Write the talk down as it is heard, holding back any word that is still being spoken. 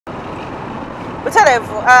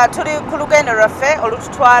Butalevu, tuli ku lugendo lwaffe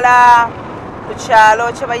olututwala ku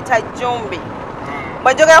kyalo kye bayita Jumbi.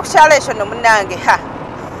 Bw'enjogera ku kyalo ekyo nno munnange,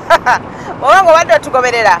 oba ng'obadde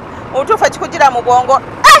otugoberera otuufu ekikugira mu bwongo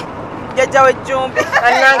jjajja w'ejjumbi.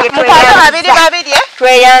 Mukwate babiri babiri,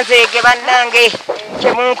 tweyanzeege bannange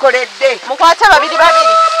kye munkoledde. Mukwate babiri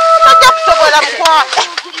babiri. Tojja kusobola mukwate.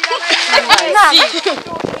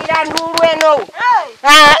 Nduulu eno.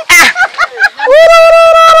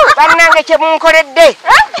 Bannange kye munkoledde.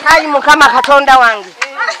 Ayi Mukama Katonda wange.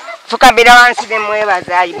 Fukabira wansi ne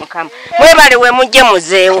mwebaza ayi Mukama. Mwebale we mujje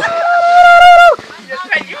muzeewo.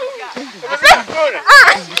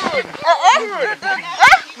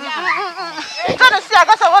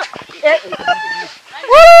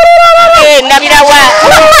 Ndabira wa.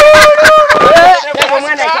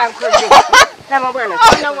 Mwana kyankoze. Tama bwana.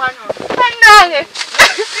 Bannange.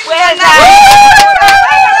 Bweza.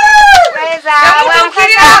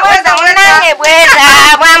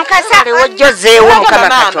 Mwamukasa wojjozeewo Mukama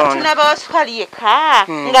Katonda. Tunaba sukali yekka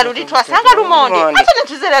nga luli twasanga lumonde ate ne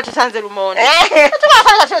tuzeera tusanze lumonde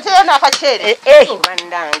tubakola kyoteyo n'akacere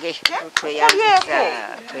bannange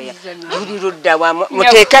luli ludda wa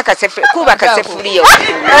muteeke akasefuli kuba akasefuli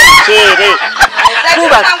omuceere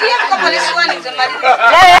kuba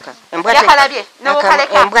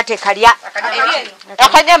embwa tekalya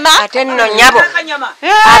akanyama ate nno nnyabo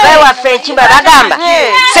abewaffe enkimba bagamba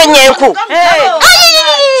senyenku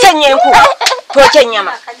senyenku twokya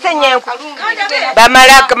ennyama senyenku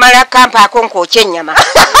bamala kampaako nkwokya ennyama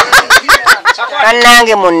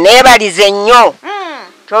bannange munneebalize nnyo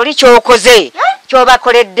toli kyokoze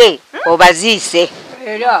kyobakoledde obaziise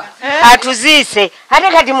atuziise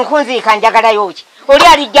ate kati mukunziika njagalayo ki oli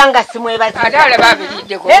alijja nga simwebaziise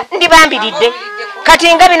ndi bambiridde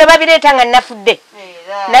kati nga bino babireeta nga nnafudde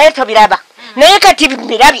naye tobiraba naye kati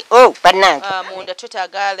birabi bannange munda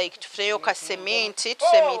twetaaga like tufuneyo ka sementi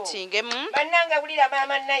tusemintingemu bannange wulira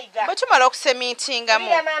maama nayiga bwe tumala okusemintingamu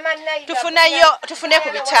tufune ku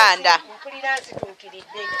bitanda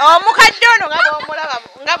omukadde ono nga bw'omulaba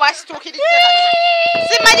nga bw'asituukiridde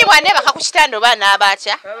simanyi bw'aneebaka ku kitanda oba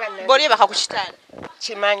n'abaatya bw'olyebaka ku kitanda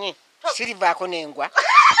kimanyi sirivaako n'engwa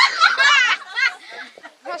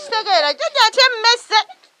kitegeera jjajja ati emmese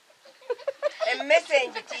emmese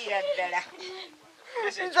njitiira ddala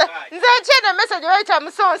nze nkyeno emmese gye bayita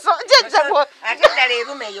musonso jjajja ate ddala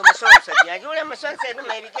eruma eyo musonso gyajula musonso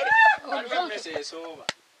eruma ebigere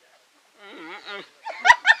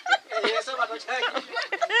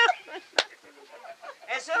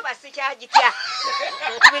esooba sikyagitya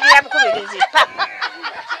kubirira bukubirizi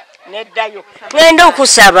neddayo ngenda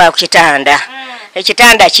okusaba ku kitanda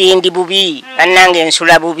ekitanda kindi bubi bannange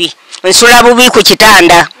nsula bubi ku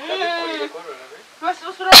kitanda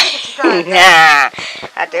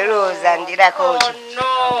ate looza ndirako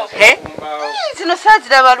zino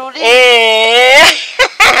saaziraba luli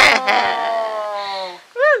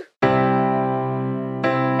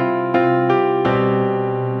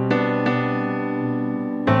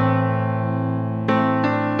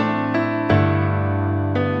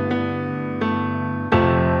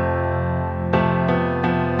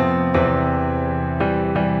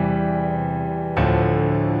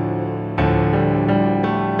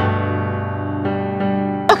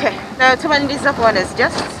tumaniriza ku is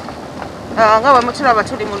just nga bwe mutulaba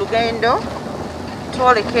tuli mu lugendo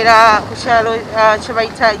twolekera ku kyalo kye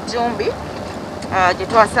bayita Jumbi gye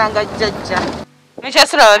twasanga jjajja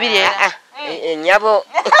mukyasula babiri ennyabo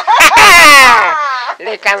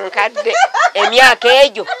leka nkadde emyaka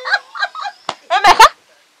egyo emeka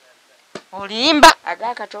olimba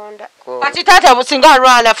aga Katonda kati taata businga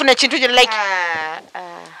alwana afuna ekintu kye like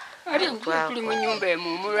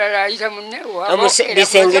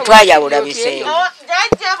bisenge twayawula bisenge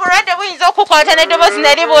jjajja bulwadde buyinza okukwata n'eddoboozi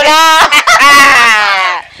ne libula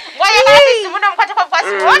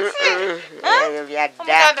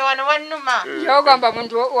omugambe wano wannuma yogamba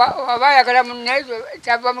muntu waba ayagala munne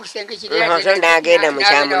kyava mu kisenge n'agenda mu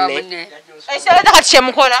kyamunne ekiraleta kati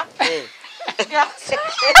kyemukola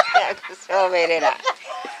kusoberera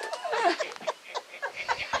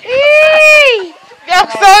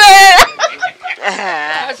byakusoberera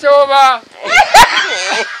asoba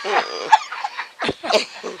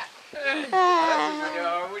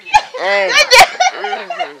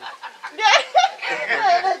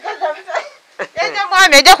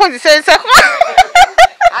mwami ajja kunzisenseko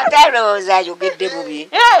ate alowooza ayogedde bubi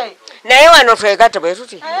naye wano twegatta bwe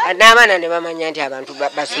tuti n'abaana ne bamanya nti abantu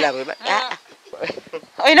basula bwe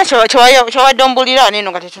olina kyewadde ombulira neno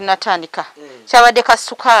nga tetunatandika kyabadde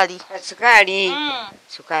kasukaali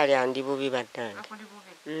sukaali andi bubi bannange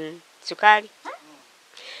sukaali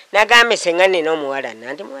Nagambe sengane n'omuwala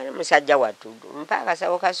nanti mwana musajja watuddu mpaka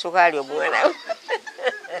sawo ka sukali omwana.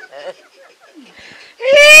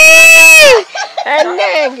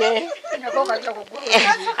 Anenge.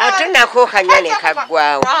 Atunako kanyane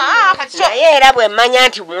kaggwawo. Naye era bwe mmanya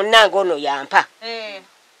nti munnange ono yampa.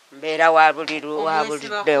 Mbeera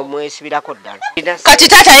wabulidde omwesibirako ddala. Kati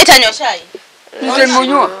taata yetanywa chai. Nze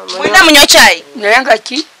munywa. Mwina munywa chai. Naye nga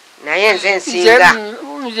ki? Naye nze nsinga.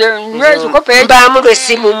 Nze ekikopo mbaamu lwe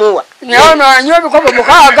simumuwa. Ono anywa ebikopo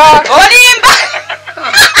 6. Olimba.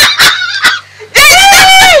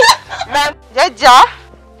 Jajja.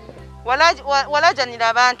 Walajanira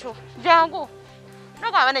abantu. Jangu.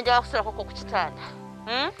 Nogamba nenjala kusulako ku kitanda.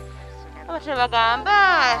 Abantu bagamba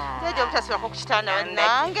jajja obutasirako ku kitanda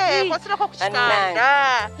bannange. Kwasulako ku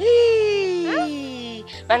kitanda.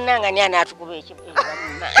 Bannanga ni anaatukuba ekibuga.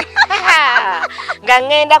 Nga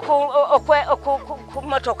ngenda ku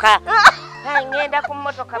motoka. Ngenda ku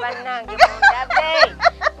motoka bannange mundabe.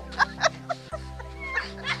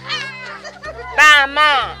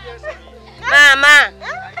 Mama.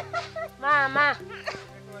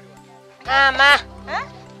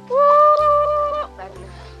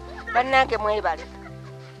 Bannange mwebale.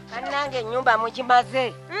 Bannange nyumba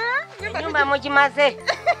mugimaze. Nyumba mugimaze.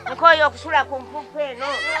 Nkoyo okusula ku mpupu eno.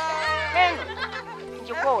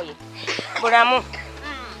 Njikoye. Bulamu.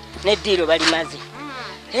 Neddiro balimaze.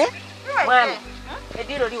 Mwami.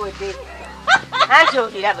 Eddiro liwedde. Anti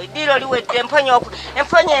oliraba eddiro liwedde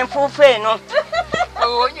emponye enfuufu eno.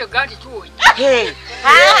 Onye gandi tuonye.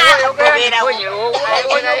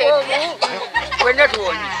 Wena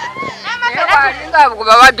tuonye. Nga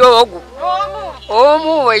babadde ogu.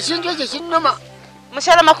 Omu ekintu ekyo kinnuma.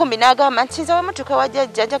 Mukyala Makumbi n'agamba nti nze wemutuuka wa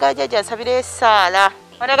jjajja njagala jjajja ansabira essaala.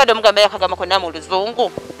 Wanagadde omugamba yakagamba konna mu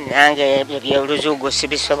luzungu. Nange ebyo by'oluzungu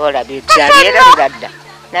sibisobola nabyerabira dda.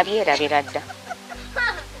 Nabyerabira dda.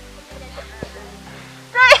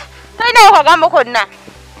 Tolinayo kagambo konna.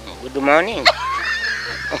 Good morning.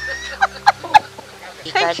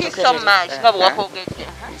 Thank you so much. Nga bwe wakoogedde.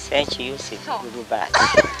 Thank you, Gulubat.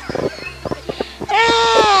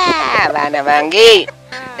 Abaana bange.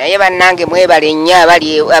 Naye bannange mwebale nnyo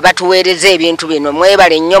abatuweereza ebintu bino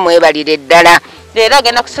mwebale nnyo mwebalire ddala. Leero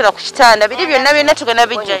agenda kusula ku kitanda biri byonna tugenda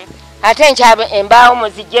bijjayo. Ate nkyabe embaawo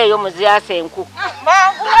muzigyeeyo muzyase enku.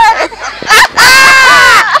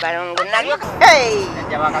 Balongo nabyo.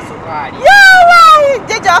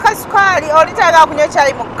 Jjajja wakasukaali olitaaga kunywa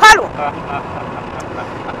chai mu kkalu.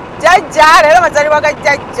 Jjajja leero mazaalibwa ga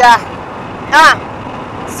jjajja.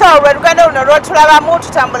 So lwe lugendo luno lwotulabamu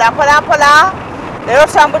tutambula mpolampola. Leero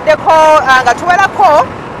tutambuddeko nga tubalako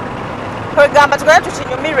kwegamba tugende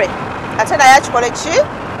tukinyumirwe ate naye akikole ki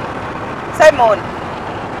Simon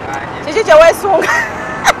kiki kyeweesunga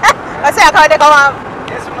ase akabadde kawanvu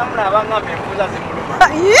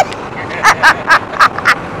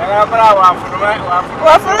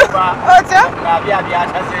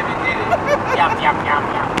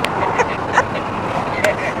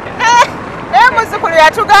naye muzukulu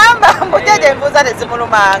yatugamba mbujjajja envuuza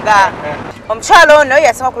tezimulumanga. Omukyalo ono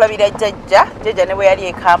yasema kulabira jjajja ne bwe yali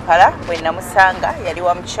e Kampala bwe namusanga yali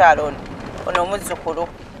wa mukyalo ono omuzzukulu.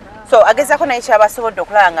 So agezaako naye kyaba asobodde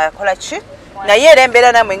okulaba nga akola ki naye era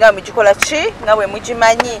embeera nammwe nga mugikola ki nga bwe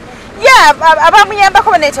mugimanyi.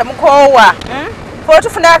 Abamuyambako bane temukoowa. Fe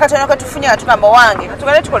tufunayo akatono ketufunye nga tugamba wange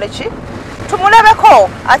katugale tukole ki tumulabeko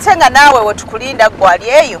ate nga naawe we tukulinda ggwe ali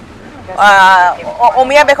eyo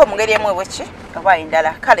omuyambeko mu ngeri emu ebweki oba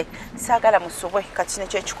endala. Kale saagala musubwe kati kino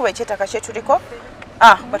kyekikuba ekyetaka kyetuliko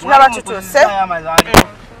bwe tunaba tutuuse.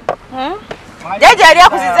 Jjajja yali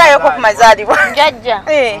akuzizaayoko ku mazaalibwa. Jjajja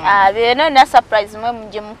bino na surprise mwe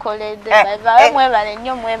mugye mukoledde bavawe mwebale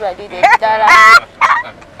nnyo mwebalire ddala.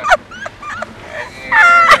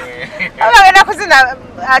 Abagenda kuzina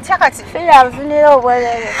atya kati firavunira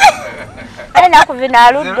obwerere enaku bino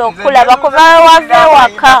aludde okulaba kuba wava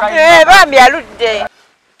ewaka. Bambi aludde.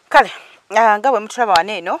 Kale nga bwe mutulaba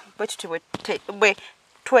wano eno bwe tuti bwe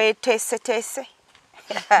tweteeseteese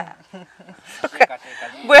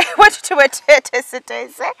bwe tuti bwe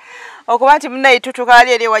tweteeseteese okuba nti munnaye tutuuka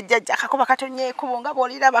wali eri ewa jjajja akakuba katonyeekubo nga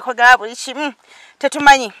bw'olirabako ga buli kimu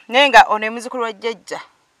tetumanyi naye nga ono emuzukulu wa jjajja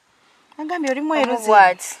agambye oli mweruzi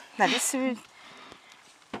nali sibi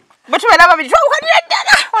bwe tubeera babiri twawukanira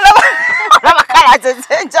ddala olaba kalaze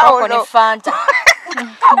z'enjawulo ne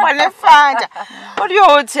Fanta oli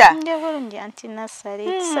otya ndi bulungi anti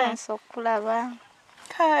nasale tusansa okulaba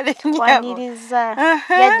kale waniriza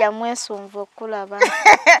jjajja mwesunva okulaba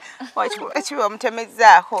ekibi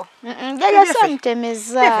omutemezzaako jjajja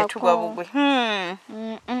samutemezzaako tugwa bugwe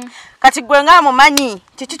kati gwe nga mumanyi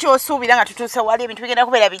kiki kyosuubira nga tutuuse wali ebintu bigenda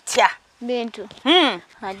kubeera bitya Bintu.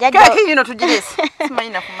 Kaki yino tujirese. Simanyi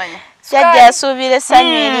na kumanya. Jajja asuubira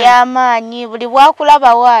essanyu ery'amaanyi buli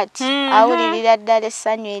bwakulaba waati awulirira ddala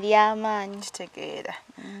essanyu ery'amaanyi. Kitegeera.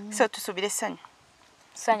 So tusuubira essanyu.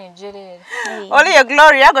 Sanyu jerere. Oli ya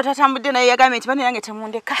Gloria go tatambudde naye yagambye nti bano yange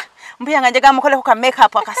temundeka. Mbuyanga njagala mukoleko ka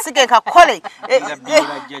makeup akasige kakole.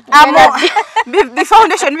 Bi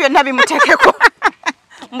foundation byonna bimutekeko.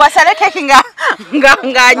 Mbasale keki nga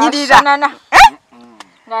anyirira.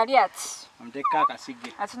 Ngali ati. Amteka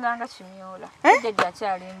akasige. Atunanga kimyola. Jajja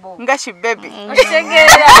kyalimbo. Nga baby.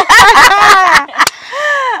 Otegeera.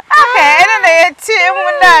 Okay, eno naye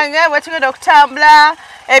tiimu nange bwetugenda okutambula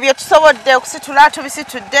ebyo tusobodde okusitula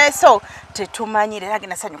tubisitudde so tetumanyire era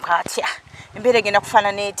genda sanyuka atya embeera egenda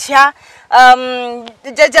kufaanana etya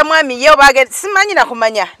jjajja mwami ye oba simanyi na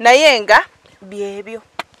kumanya naye nga byebyo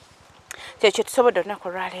kyekyo tusobodde olunaku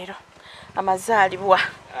olwaleero amazaalibwa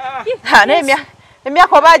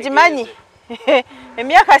emyaka oba agimanyi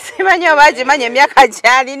emyaka simanyi oba agimanyi emyaka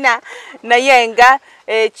gyalina naye nga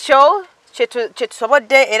ekyo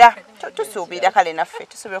kyetusobodde era tusuubira kale naffe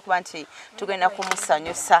tusuubira okuba nti tugenda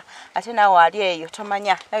kumusanyusa ate naawe ali eyo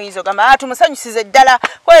tomanya nayinza ogamba tumusanyusize ddala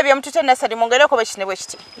kwebyo byemutute nasali mwongereko bwe kiti ne bwe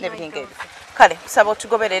kiti n'ebiringa ebyo kale kusaba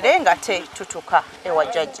otugoberere nga te tutuuka ewa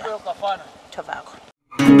jjajja tovaako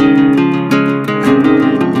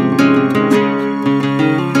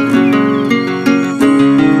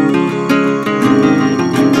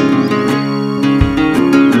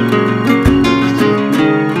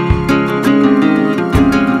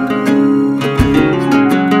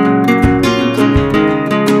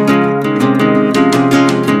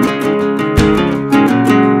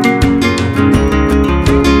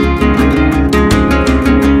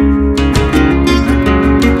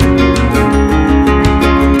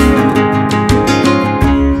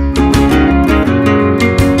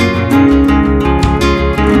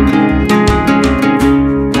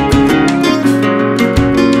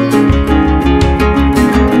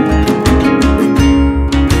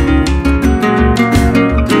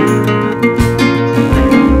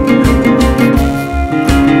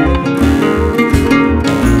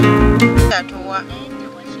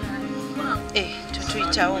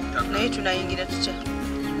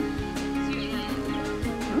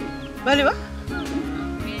Baliwa?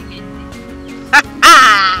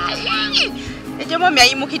 Ejamo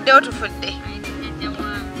myayimukiddewo tufudde.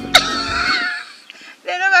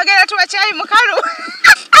 Lero bagenda tuba chai mukalu.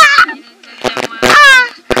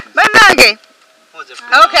 Bannange.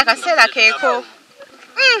 Okay, akaseera keeko.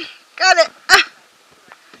 Kale.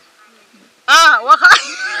 Waka.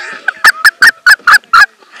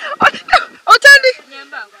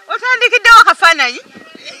 Otandikiddewo akafaananyi.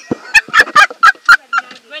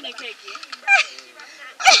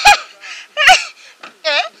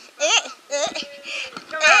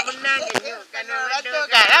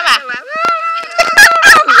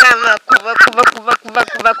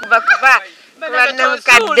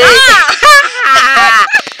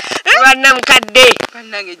 Wana mukadde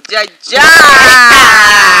bannange jjajja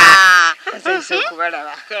asaiso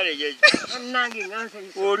kubalaba kale jjajja nange nganse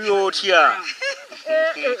oli otya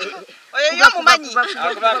oyo yo mumanyi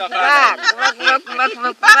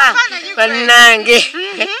bannange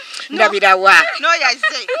ndabirawa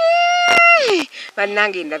noyaze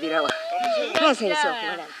bannange ndabirawa asaiso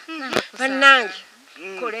kubalaba bannange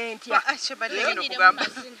kole ntya ashebadde ngino kugamba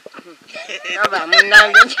aba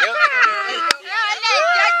munnange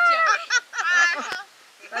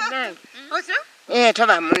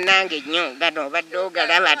toba munnange nnyo gano obadde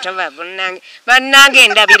ogalaba toba munnange bannange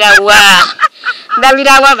ndabirawa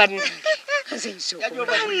bannange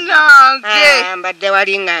mbadde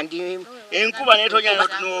wali nga ndi enkuba netonya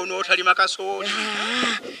n'otalima kasooli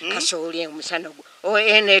kasooli omusana gwo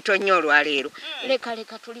netonya olwaleero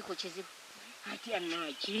leka tuli ku kizibu atya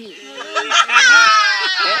naki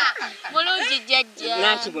mulungi jjajja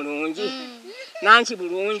naki bulungi nanki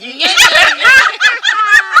bulungi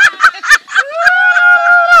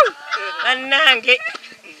annange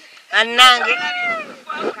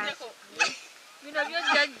bino byo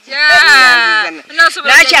jjajja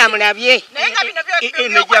nakyamulabye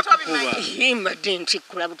enejja kukuba mbadde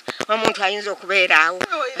ntikkula omuntu ayinza okubeera awo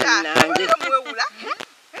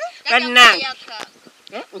bannange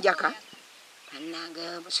njaka bannange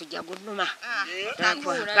musujja gunnuma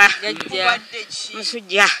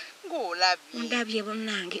musujja ndabye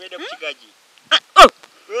bannange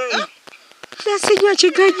tasinywa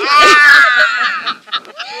kigaji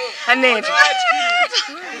aneeto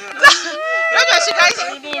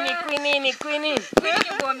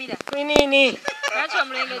kwinini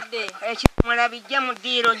ekimula bijja mu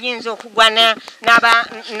ddiiro giyinza okugwa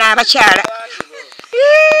n'abakyala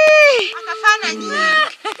Akafaananyi.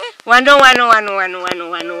 Wano.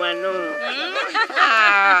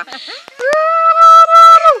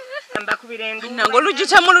 Mbakubire ndu. Nango oluju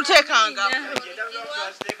temuluteekanga.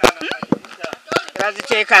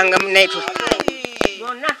 Baziteekanga muneetu.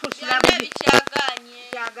 Bonna tusilabye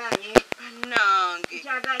Kyaganye. Nange.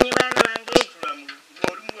 Kyaganye baana bange.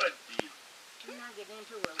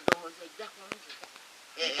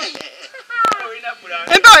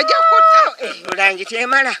 Empewo ejja kutta. Bulangi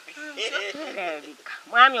temala.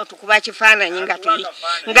 Mwami otukuba kifaananyi nga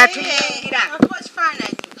tuyigira. Akuba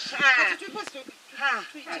kifaananyi.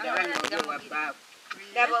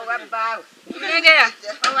 Laba owabbaawe.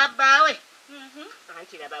 Owabbaawe.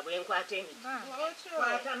 Anti laba bwe nkwata emiti.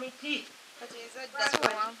 Kwata miti.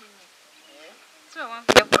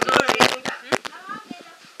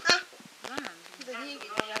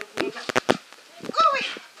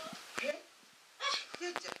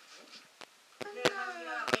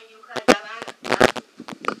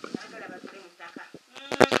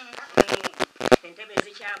 Entebe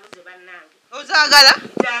zikyabuze bannange. Ozaagala?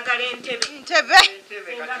 Nzaagala entebe. Ntebe.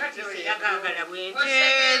 Yagaagala bwenti.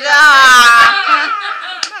 Era.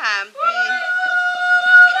 Bambi.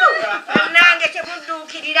 Bannange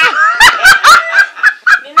temudduukirira.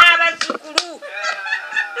 Nina abazzukulu.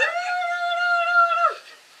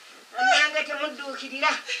 Bannange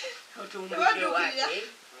temudduukirira. Otumbudde waate.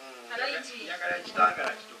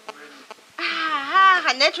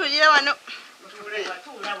 Netuulira wano.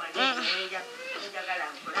 Watuula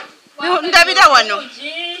wano. Ndabira wano.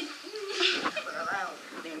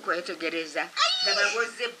 Nkwetegereza. Laba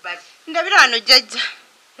bwozze ebbali. Ndabira wano jjajja.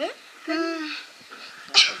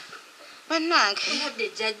 Bannange. Eradde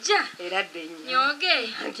jjajja. Eradde nnyo.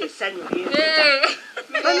 Nyoge. Anti essanyu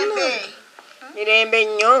mirembe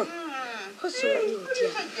nnyo. Osulayo otya?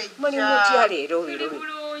 Mulimu otya leero biro bino?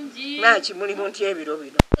 Bulungi. Naki mulimu ntya ebiro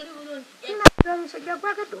bino? Omusajja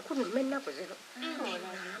gwagadde okunuma ennaku zino.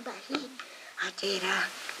 Ate era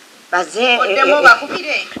baze Oddemu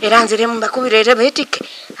bakubire. era nziremu mbakubire era beetikke.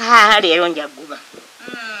 Leero njagguba.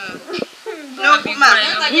 N'oguma.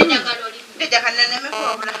 Jjajja kannanemeko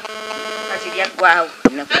wabula. Kati lyaggwawo.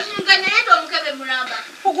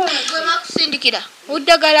 Gwe bakusindikira.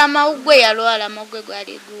 Uddagala amawuggwe yalwala amawuggwe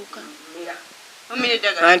gwaliguuka. Omira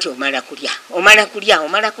eddagala. Anti omala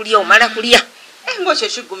kulya. Ng'okyo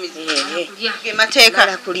ekiggumizi. Ge mateeka.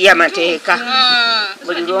 Omala kulya mateeka.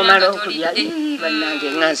 Buli lw'omala okulya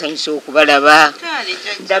bannange nga nsanyusa okubalaba.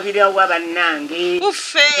 Ndabira wa bannange.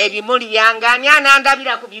 Uffe. Ebimuli byange ani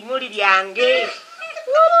anandabira ku bimuli byange.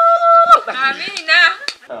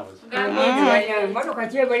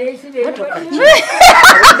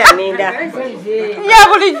 Amina. Ya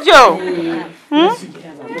bulijjo.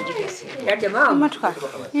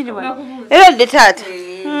 Era dde taata.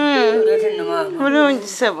 Bulungi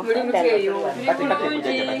ssebo.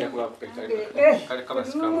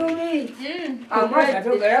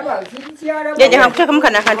 Jjajja kankuteekamu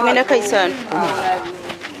kano akantu ngenda kayisaano.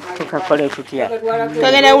 Tukakole tutya?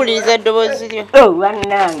 Kagenda wuliriza eddoboozi lyo.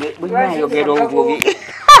 Bannange bwe nayogera obubi.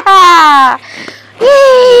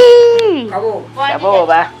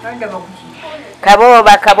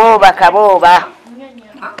 Kabooba.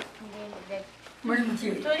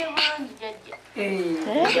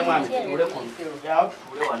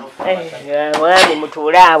 Mwami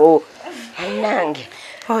mutuule awo. Bannange.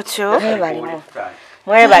 Otyo.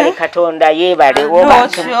 Mwebale Katonda yeebale.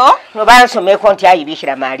 Oba nsomeko nti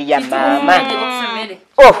ayibikira Maaliya maama.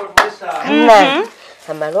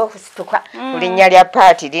 Amala okusituka linnya lya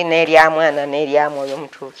paati lina erya mwana n'erya mwoyo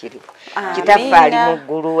mutuukirivu. Kitaffe ali mu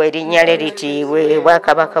ggulu erinnya lye litiibwe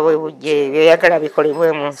bwakabaka bwe bujje ebyoyagala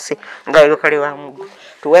bikolebwe mu nsi nga bikolebwa mu ggulu.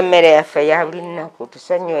 Tuwe emmere yaffe eya buli nnaku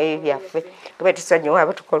tusonyiwe byaffe tube tusonyiwe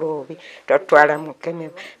abatukola obubi totwala mu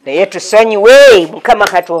kkemewe naye tusonyiwe Mukama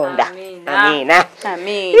Katonda. Amiina.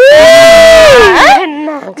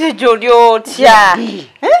 Jjajja oli otya?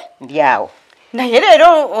 Ndi awo. Naye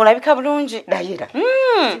leero olabika bulungi. Dayira.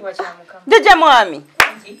 Jjajja mwami.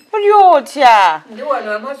 Oli otya? Ndi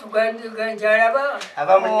wano amaaso ganjalaba.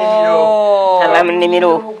 Ava mu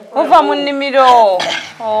nnimiro. Ova mu nnimiro.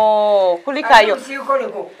 Kulikayo.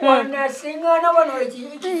 Sikoleko. Wanasingana wano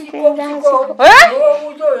ekiko.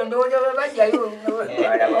 Obuzo ndowooza bajjayo.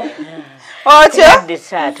 Otya?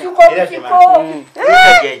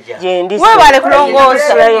 Gyendi Weebale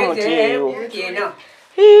kulongoosa. muteewo.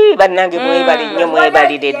 bannange mwebale nnyo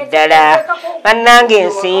mwebalire ddala bannange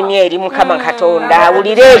nsiimye eri Mukama Katonda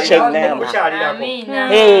awulire ekyeŋŋamba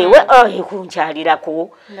kunkyalirako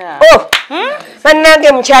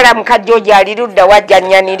bannange mukyala mukajja ojo ali ludda wajja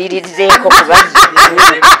nnyaniririzeeko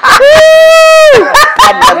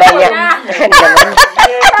andamanya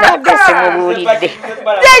nadde simubuulidde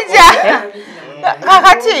jajja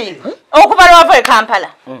kakati okuva lwava e Kampala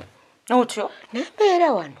otyo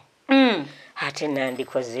nembeera wano ate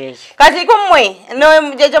nandikozeeki kati kumwe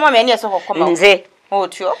jajja mwami ani yasooka okukomawo nze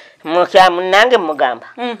otyo munange mugamba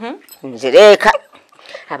nzireeka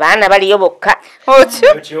abaana baliyo bokka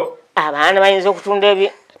otyo abaana bayinza okutunda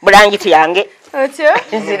bulangiti yange otyo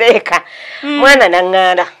nzireeka mwana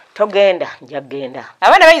naŋŋanda togenda nja kgenda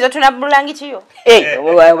abaana bayinza otuna bulangitiyo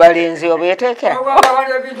balenzi obyeteekera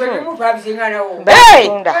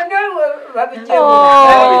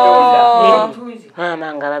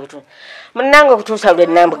amanga babitunda munange okutuusa lwe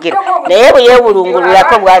nambugira naye bwe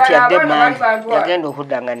yeewulungululako bw'ati yadde emmandu yagenda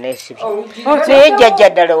okudda nga neesibye naye jjajja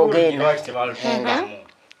ddala ogenda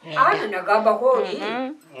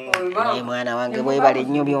mwana wange bwebale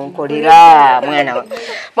nnyo byonkolera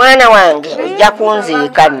mwana wange ojja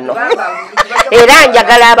kunziika nno era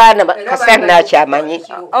njagala abaana kasana nakyamanyi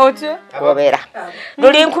obeera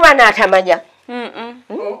luli nkuba n'atamanya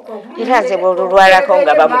era nze bwolulwalako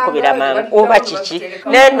nga bamukubira mangu oba kiki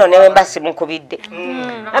nenno newe mba simukubidde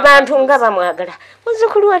abantu nga bamwagala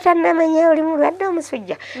muzukulu watannamanya oli mulwadde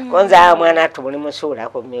omusujja konze mwana atubuli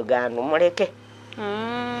musuulako mugando muleke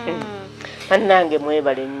bannange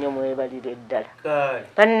mwebale nnyo mwebalire ddala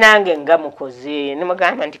bannange nga mukoze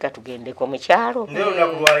nemugamba nti katugendeko mu kyalo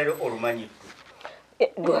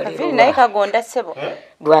naye kagonda ssebo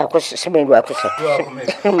simanyi lwakusatu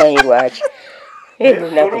simanyi lwaki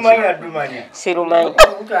sirumanyi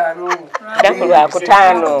naku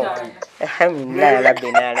lwakutaano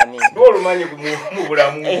minaalabbe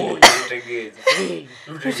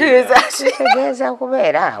naalamiitegeeza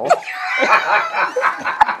kubeera awo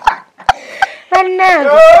bannange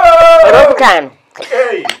olwokutaano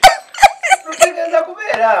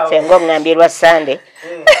senga oŋŋambye lwa Sande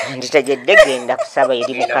nditegedde genda kusaba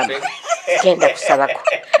eri Mukama genda kusabako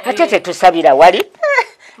ate tetusabira wali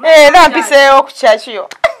era mpiseewo ku kyakiyo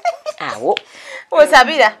awo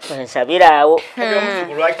osabira nsabira awo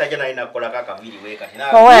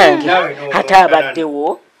owange ate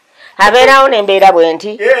abaddewo abeerawo nembeera bwe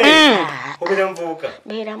nti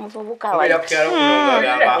beera muvubuka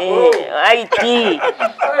waiti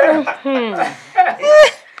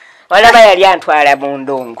olaba yali antwala mu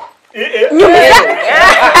ndongo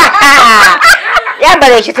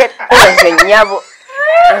yambala ekiteonze nnyabo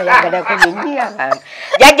ayagala kuminyiya abantu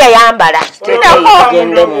jajja yambala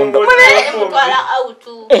kitetegende mu ndongo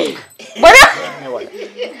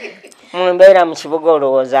mumbeera mu kibuga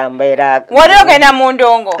olowooza mbeera wali ogenda mu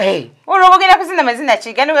ndongo olwo ogenda kuzina mazina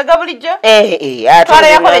ki gano gaga bulijjo twala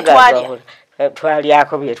yako betwalya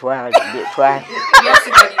twalyako byetwali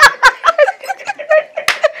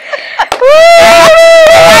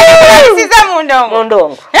siza mu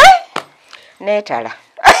ndongo neetala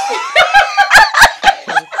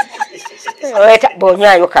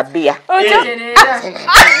bonywayo kabiya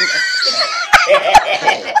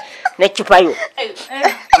necupayo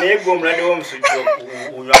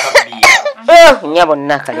nyabo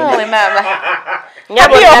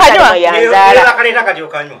nnakalinayanzaala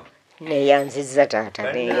neyanziza taata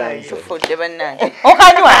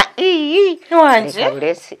okanywa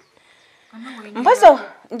mpozo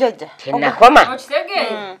njajja tenakoma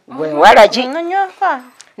bwewalagi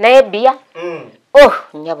naye biya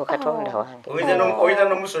nyabo Katonda wange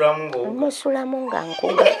musulamu nga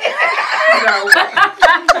nkuga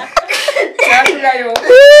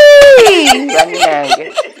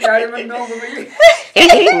bannange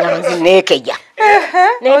nga nzi nekeja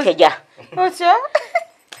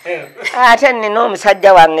ate nina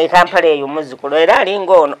omusajja wange Kampala eyo muzzukulu era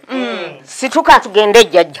alinga ono situka tugende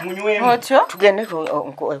ejjajja tugende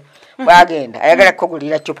bwagenda ayagala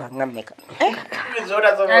kukugulira cupa nga mmeka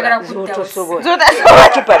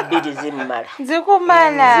cupa bbiri zimmala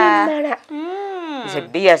nze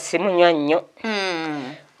bbiya simunywa nnyo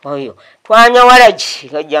oyo twanywa walagi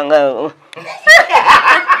ojjanga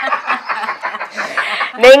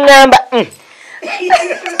neŋŋamba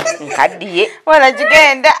nkaddiye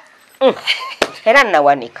walagigenda era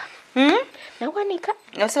nawanika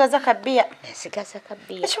nosigaza kabbiya nsigaza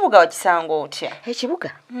kabbiya ekibuga wakisanga otya ekibuga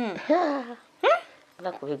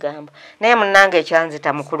nga kubigamba naye munnange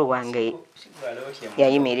ekyanzita mukulu wange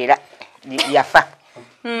yayimirira yafa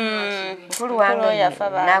mukulu wange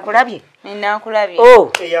nakulabye nakulabye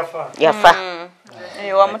yafa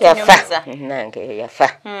yafa nange yafa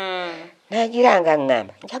nagiranga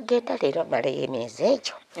ngamba njagenda leero maleyo emyezi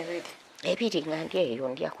ekyo ebiri nga ndi eyo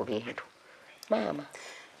ndya ku bintu maama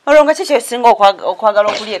olwo nga kiki ekisinga okwagala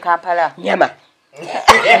okulya e Kampala nyama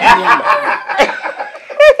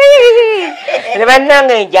ne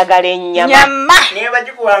bannange njagala ennyama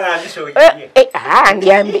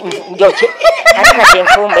njoke ate kati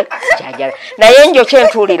enfumbe kyajala naye njoke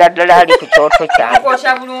ntuulira ddala ali ku kyoto kyange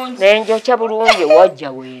naye njokya bulungi wajja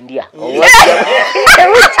wendya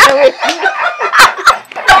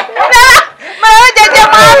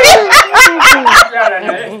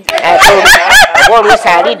oba oluusi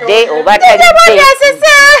alidde oba talidde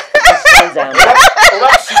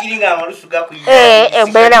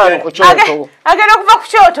ebeera wano ku kyoto agenda okuva ku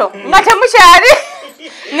kyoto nga temukyali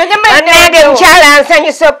nange mukyala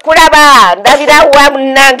nsanyusa okulaba ndabirawa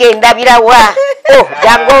munange ndabirawa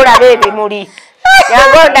jangu olabe ebimuli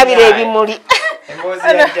jangu ondabira ebimuli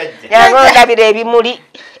jangu ondabira ebimuli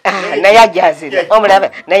naye ajazira omulaba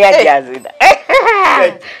naye ajazira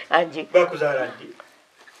anji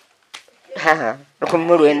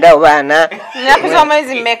kumulwenda obaana nakuza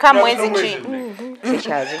mwezi mmeka mwezi ki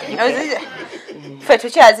ffe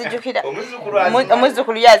tukyazijjukira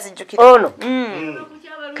omuzukulu yazijjukira ono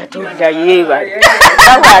Katonda yeebale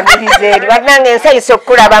bawaniriza eri bannange ensanyusa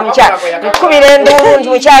okulaba mukyala nkubira enduulu nti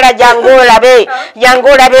mukyala jangu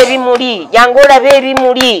olabe ebimuli jangu olabe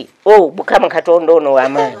ebimuli Mukama Katonda ono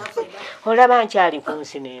w'amaanyi olaba nkyali ku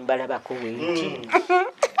nsi nembalabako weeti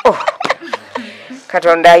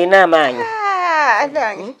Katonda alina amaanyi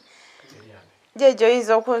jejo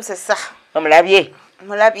oyinza okunsesa omulabye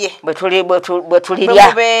bwe tulirya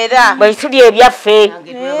bwe tulya ebyaffe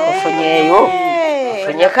ofunyeeyo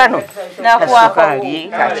ofunye kano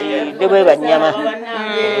kasukaali kati ne bwe bannyama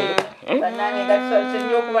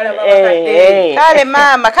kale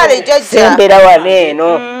maama kale jajja sembera wano eno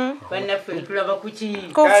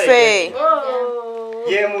kuffe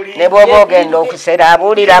ne bw'oba ogenda okusera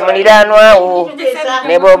buulira muliraanwawo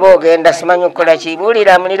ne bw'oba ogenda simanyi okukola ki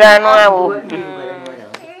buulira muliraanwawo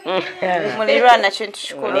mulirwana kintu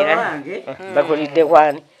kikulu bakulidde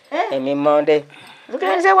kwani emimmonde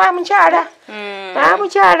tugenze wa mukyala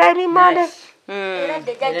emimmonde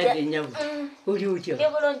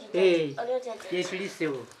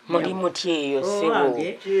muli muti eyo sebo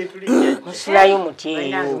musulayo muti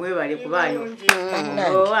eyo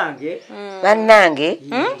bannange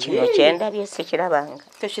kino kyendabye sikirabanga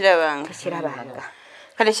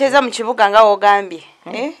kale kyeza mu kibuga nga wogambye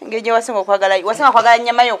ngeri gye wasinga kwagala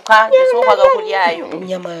nnyama yokka gyesobola okwagala okulyayo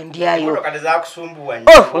nnyama ndyayo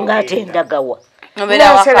ng'ate ndagawa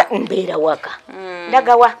mbeera waka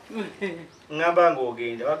ndagawa ngamba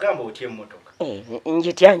ng'ogenda bagamba otya emmotoka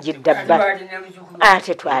njitya njidda bba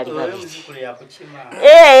ate twali babiri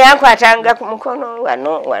yankwatanga ku mukono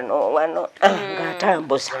wano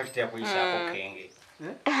ng'atambuza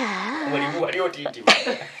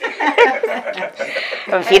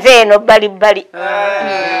nfize eno bbalibbali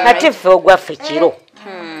ate ffe ogwaffe kiro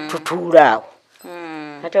tutuula awo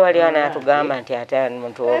ate waliwo n'atugamba nti ate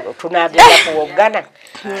tunagenda kuwoggana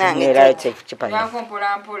era kipanyi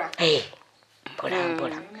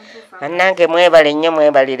mpolampola bannange mwebale nnyo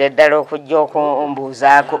mwebalire ddala okujja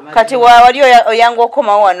okumbuuzaako kati wali oyanga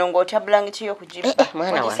okomawo wano ng'otya bulangiti y'okugiba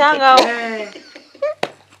mwana ogisangawo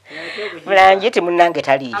bulangiti munnange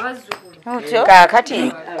taliyo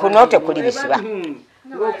kaakati kuno tekuli bisiba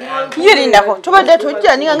yirindako tubadde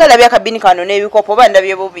tujja ninga labye akabini kano n'ebikopo oba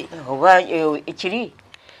ndabye bubi oba kiri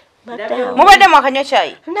mubadde mwakanywa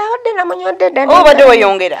kyayi nabadde namunywedde dda obadde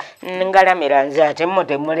weyongera ngalamira nze ate mmo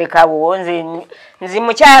temulekawo nzi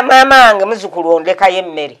mukyamaama wange muzukulu ondekayo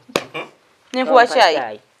emmere nenkuwa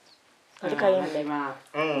kyayi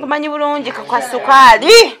kumanyi bulungi kakwa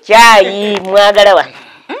sukaali kyayi mwagala wa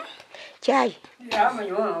kyayi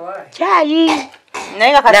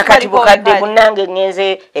nakati bukadde munnange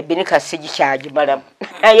ngenze ebbinika sigikyagimalamu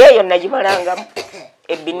naye eyo nagimalangamu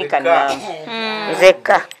ebbinika namu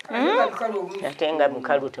nzekka ate nga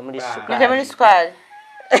mukalu temuli sukaali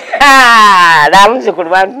lamuzukulu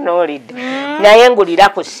bantunoolidde naye ngulira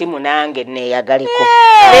ku ssimu nange neeyagaleko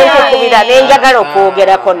nenkukubira nenjagala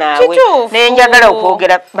okwogerako naawe nenjagala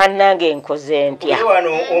okwogera bannange nkoze ntya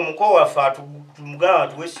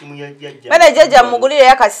bana jjajja mugulire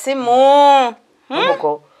yakasimu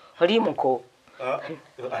muko oli muko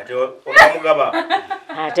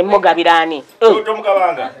ate mugabirani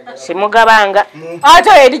simugabanga ate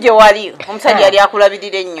eri gye wali omusajja yali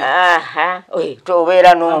akulabirira ennyo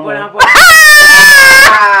tobeera n'omu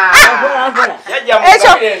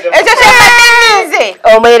ekyo kyematinze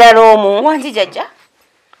obeera n'omu wanzi jjajja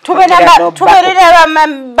tubeerera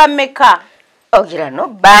bammeka ogira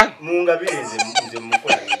nobba mungabire nze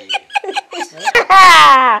mukola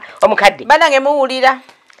omukadde banange muwulira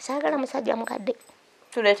saagala musajja mukadde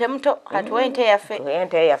tulete muto atuwe ente yaffe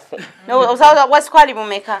ente yaffe osawa wasikwali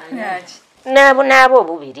mumeka naabo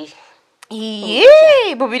obubiri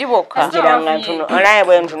bubiri bwokka njiranga ntuno olaye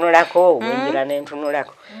bwe ntunulako wenjira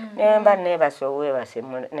nentunulako nemba nebase owebase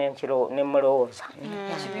nemulowooza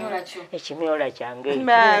ekimyola kyange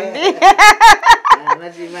bambi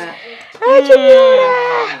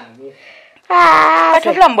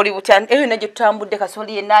atobulamu buli butya eyo nagyo tutambudde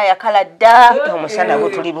kasoli yenna ayakala dda omusana bwe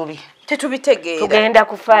tuli bubi tetubitegeera tugenda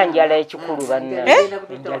kufa njala ekikulu banna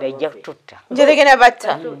njala ejja tutta njala egenda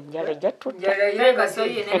batta njala ejja tutta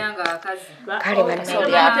kale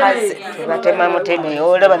kasoli akazi tebatema muteme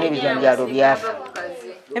olaba n'ebijanjalo byafa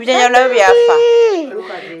ebijanjalo nabyo byafa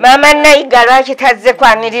maama nayiga lwaki tazze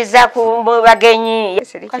kwaniriza ku bagenyi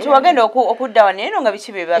kati wagenda okudda wano eno nga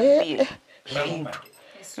biki byebabbire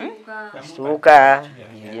suuka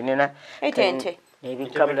yenena ente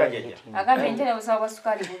nebikabula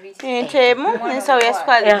ente emu ensawo ya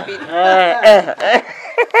sukaali bbiri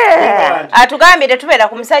atugambye tetubeera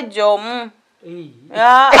ku musajja omu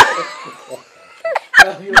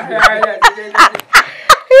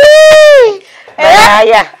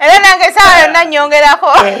era nange esaawa yonna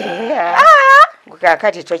nnyongerako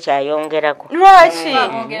kakati tokyayongerako lwaki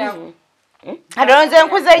adonze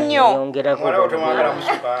nkuze nnyo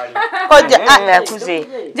nakuze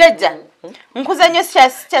jjajja nkuze nnyo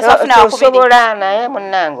sikyasofuna tosobola naye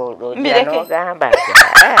munnange ologamba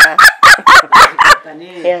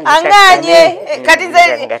anganye kati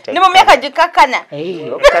nze ndi mu myaka gikakkana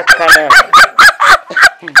okakkana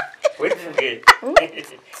wefuge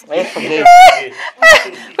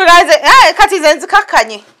kati nze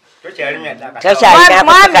nzikakkanye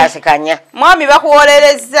tokyalinakukasikanya mwami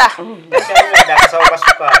bakuwolereza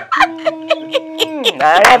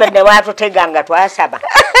alaba ne watutega nga twasaba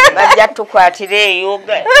bajja tukwatira eyo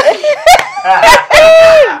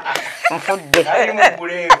nfudde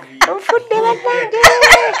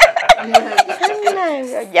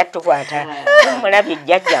bannange ajja tukwata mulabye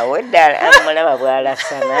jjajjawo eddala mulaba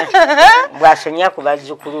bwalasana bwasonya ku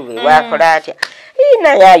bazzukulu be bwakola atya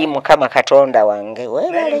naye ayi Mukama Katonda wange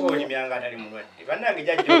webale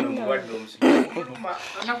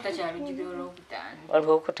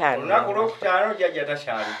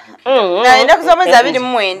ennaku z'omwezi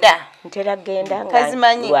 29 ntera genda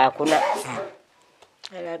tazimanyi lwakuna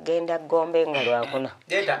alagenda Gombe nga lwakuna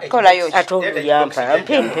kolayo ate obuyampa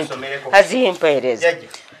mpimpe azimpeereza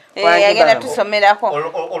agenda tusomerako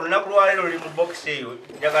olunaku lwaleero oli mu bokisi eyo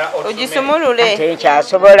ogisumulule ate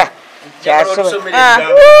nkyasobola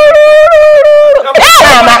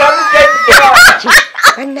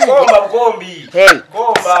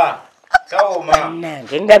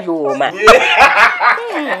nange nga biwooma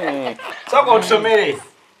soka otusomere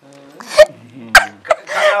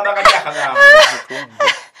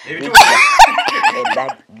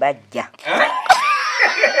bajja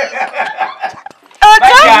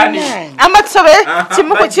amba tusobere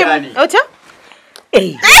kimu ku kimu otya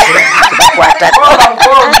bakwata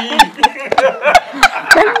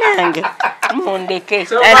bannange mundeke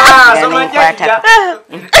nenkwata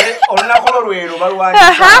olunaku olwero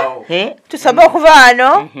balwandisawo tusobe okuva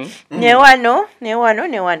wano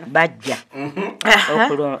newano bajja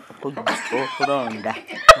okulonda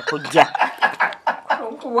okujja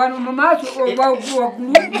wano mu maaso oba waggulu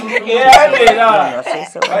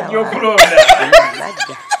bajja okulonda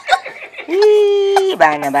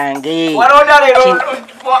baana bange walonda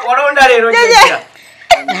leero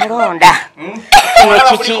nalonda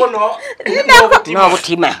kiki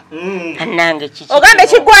n'obutima annange kiki ogambe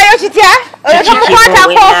kiggwayo kitya oyo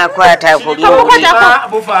nakwata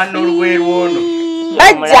bufaana oluweerwo ono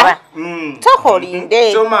bajja toka olinde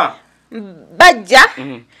bajja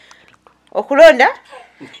okulonda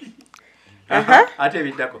ate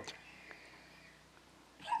ebiddako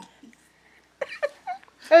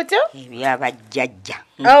otyo ebyabajjajja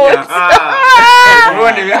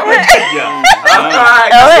olonda ebyabajjajja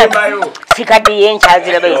sikadde ye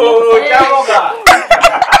nkyaziraba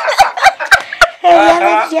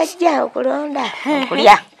ebyabajjajja okulonda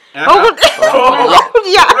okulya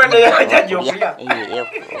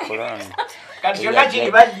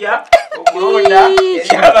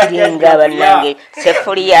kiringa bannange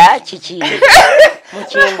sefuliya kiki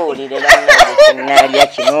mukimbuulire bannange kinaalya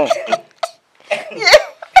kino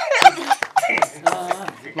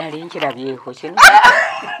nali nkirabyeko kino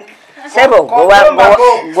sebo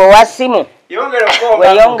gwe wa simu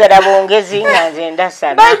weyongera bwongezi nga nze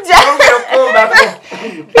ndasana bajja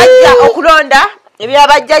okulonda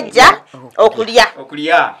ebyabajjajja okulya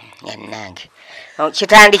yannange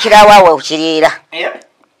kitandikira waawe okiriira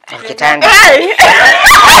okitandikira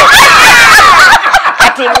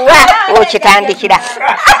kati wa okitandikira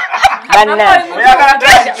banna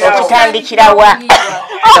okitandikira wa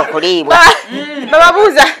okuliibwa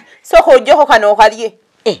bababuuza sooka ojjeko kano okalye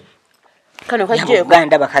kano kajjeko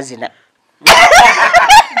Uganda bakazina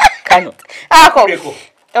kano ako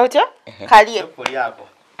otya kalye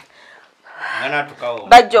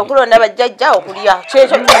bajja okulonda bajjajja okulya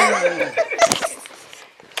kyekyo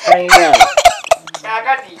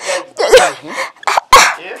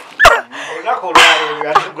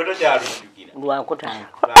lwakutaano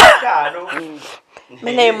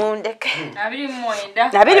mene mundeke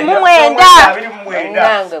 29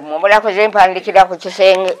 nange mubulako zempandikira ku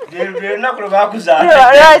kisenge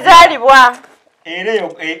lwazaalibwa era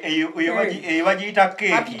eyo bagiyita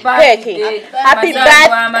keeki happy birthday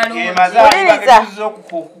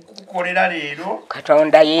okukolera leero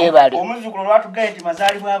Katonda yeebale omuzukulu olwatugaye nti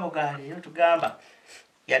mazaalibwa abo ga leero tugamba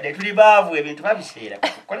yadde tuli baavu ebintu babiseera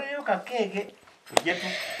kukolereyo kakeeke tujje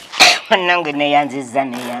nange neyanziza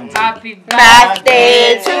Happy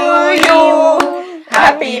birthday to you.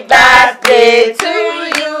 Happy birthday to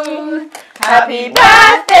you. Happy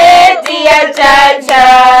birthday, dear Jaja.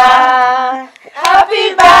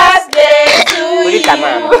 Happy birthday to you.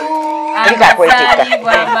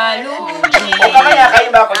 okamanya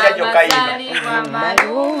akayimba ako jjajja okayimba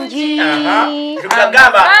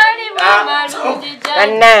tukagamba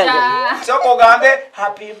bannange sooka ogambe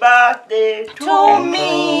happy birthday to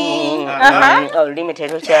me olulimi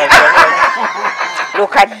terukyaza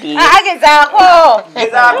lukaddi Agezaako.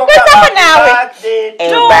 gezaako naawe.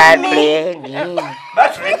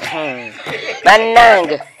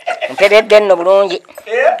 bannange mperedde nno bulungi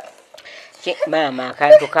maama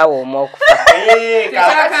akantu kawooma okufa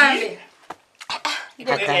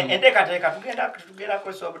enteekateeka tugendako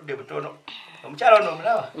obudde butono omukyala ono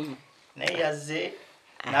omulaba naye yazze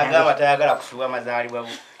n'agamba tayagala kufuba mazaalibwa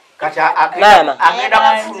kati agenda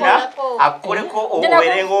kufuna akoleko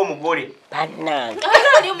obeerenga omugole bannange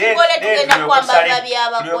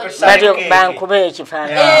bankuba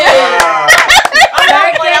ekifaananyi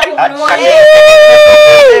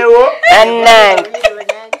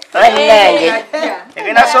bannange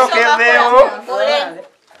egenda sooka eveewo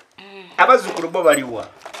abazzukulu bo baliwa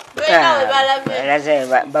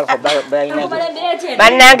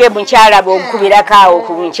bannange mukyala bw'okubirako awo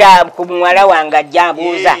ku muwala wange ajja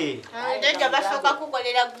ambuuza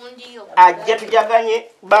ajja tujaganye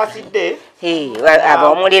basidde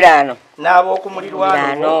ab'omuliraano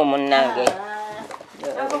n'ab'okumulirwano munnange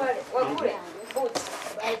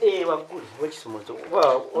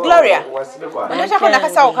Gloria. Unataka na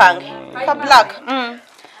kasao kange. Ka black.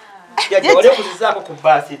 Jajja wale kuzizaako ku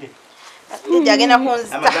baaside. Jagena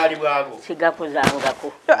kunzita. Amazaalibwago.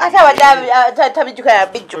 Sigakuzangako. Ate abadde tabijuka ya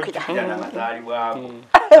bijjukira. Amazaalibwago.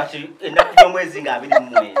 Kati ennaku y'omwezi nga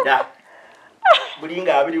 29. Buli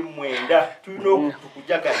nga 29 tulina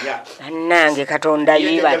okujaganya. Bannange Katonda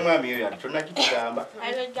yiba. Mwami oyo tonakitugamba.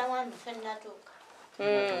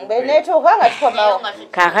 Benetuuka nga tukomawo.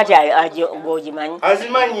 Kaakati ng'ogimanyi.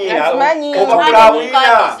 Azimanyi. Opapula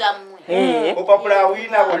wina. Opapula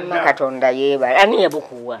wina wonna. Katonda yeebala. Ani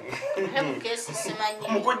yabukuwa?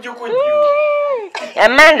 Mukujjukujju.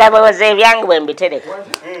 Amanda bwewoza ebyange bwe mbitereka.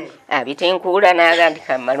 Bitinkuula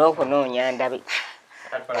n'agandika mmale okunoonya ndabe.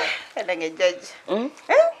 Endenge jjajja.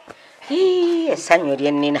 Essanyu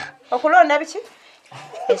lyennina. Okulonda biki?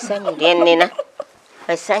 Essanyu lyennina.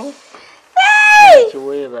 Essanyu.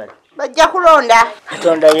 Kiweebala. Bajja kulonda.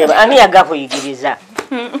 Katonda yeebala. Ani yagakuyigiriza?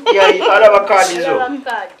 Yali alaba kaadizo.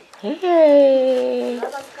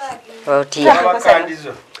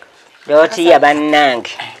 Otiya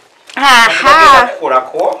bannange.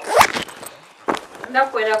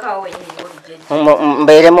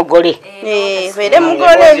 Mbeere mugole. Beere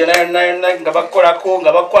mugole. Nga bakolako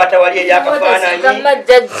nga bakwata wali eryakafaananyi.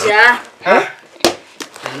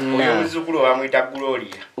 Omuzukulu bamuyita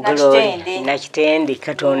Gloria. Nakitende.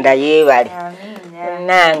 Katonda yeebale.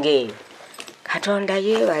 Nange Katonda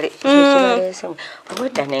yeebale.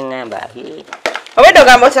 Obwedda neŋŋamba obwedda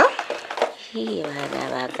ogamba otya? Baana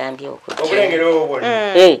bagambye okutya. Obulengero obwo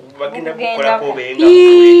bagenda kukolako obenga.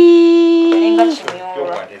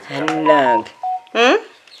 Nange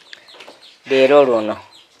leero luno.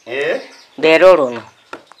 Leero luno.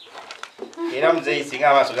 Era muzeeyi singa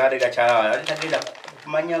amaaso gaade gakyala tagenda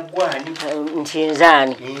kumanya gwani.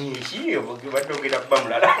 Nkinzaani. Badde ogenda kuba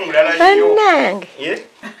mulala bannange.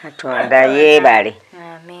 Katonda yeebale.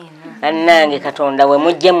 Bannange Katonda we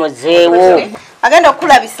mujje muzeewo. Agenda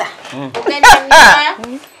okukulabisa.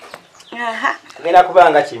 Ngena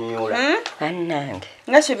kubanga kimyula. Bannange.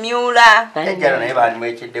 Nga kimyula. Ejjalo naye bali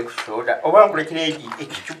mwekidde ku soda. Oba nkulekera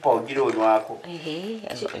ekicupa ogira onywako.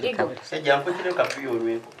 Sejja mpekere kapi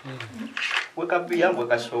onyweko. We kapi yangu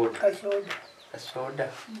kasoda. Kasoda.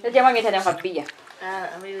 Sejja mwange tana kapiya.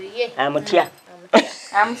 Amutya.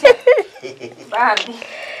 Amutya. Bambi.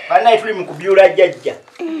 Bana tuli mu kubyula jjajja.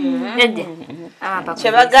 Jjajja.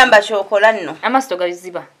 Kye bagamba kyokola nno. Amasto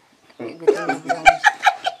gaziba.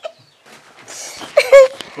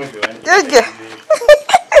 Jjajja.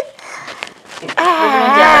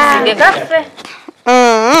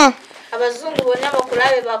 Abazungu bonna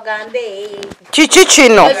bakulabe bagambe Kiki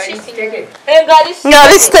kino?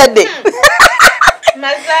 Ngali steady.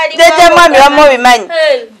 Jjajja mwami wamu obimanyi.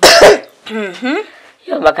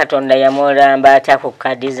 Yoba Katonda yamulamba atya ku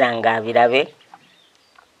kadi zange abirabe.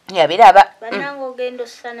 Yabiraba. banange ogenda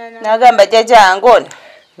osanana Nagamba jjajja angona.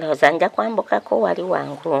 Ndowooza nja kwambukako wali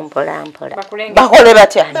wangu mpola mpola. Bakole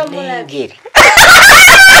batya? Nengeri.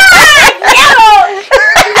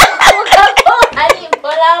 ali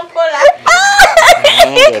mpola mpola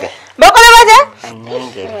Nengeri. Bakole batya?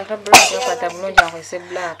 Nengeri.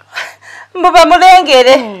 Mbu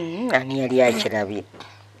bamulengere. Ani yali akirabye?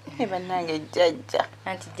 Bannange jjajja.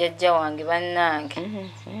 Anti jjajja wange bannange.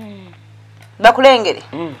 Bakulengere.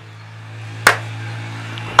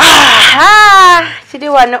 Aha! Kiri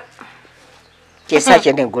wano. Kisa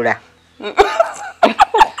kinegula.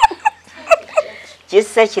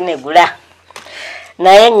 Kisa kinegula.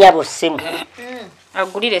 Naye nnyabo ssimu.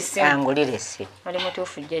 Agulire essimu. Angulire essimu. Ali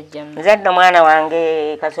mutuufu jjajja. Nzadde omwana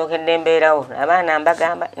wange kasookedde mbeerawo. Abaana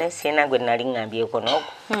mbagamba ne siina gwe nali ŋŋambyeko n'ogwo.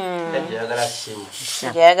 Njagala simu.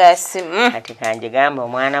 Njagala simu. Kati kanjigamba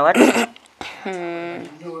omwana wattu.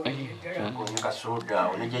 Kasoda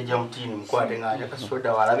onejjajja mutiini mukwate ng'anja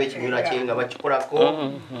kasoda walabe ekimyula kye nga bakikolako.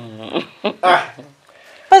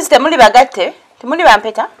 Pozi temuli bagatte? Temuli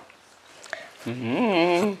bampeta?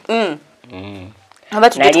 Aba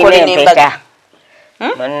tutukole n'embaga.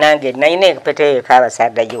 Munnange nalina empeta eyo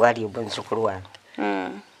ek'abasadda gye wali obunsukulu wange.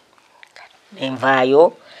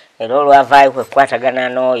 Envaayo era olwavaayo kwe kukwatagana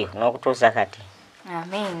n'oyo n'okutuusa kati.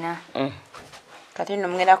 Amiina. Kati nno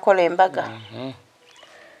mugenda kukola embaga.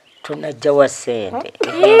 Tunajja wa ssente.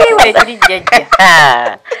 Iwe kiri jjajja.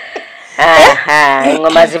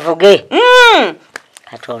 Engoma zivuge.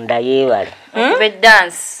 Katonda yeebale. Okube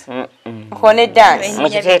dance. Okone dance.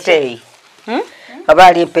 Mukiteeteeyi. Oba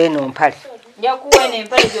alimpa eno mpale. Nja kuwa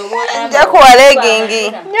n'empale gy'oba Nja kuwa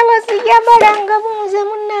legging. Nyawa sijambalanga bunze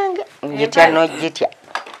munnange. Njitya n'ogitya.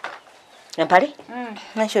 Empale?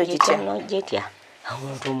 Nakyo Njitya gitya. n'ogitya.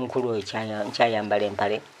 Omuntu omukulu oyo kyayambala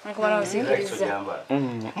empale.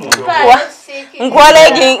 Nkuwa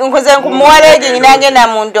legging, nkuze nkumuwa legging nagenda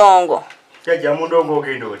mu ndongo. Jjajja mu ndongo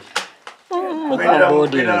ogenda oti.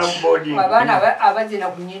 abaana abazina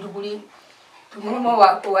ku nyintu kuli tumulimu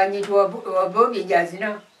wa nyintu wa bodi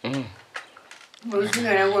jazina.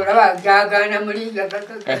 Muluzina nange olaba jagaana muli.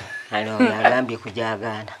 Ano agambye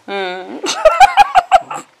kujagaana.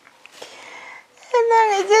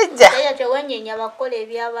 Nange jjajja. era tewanyenya bakola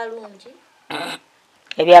ebyabalungi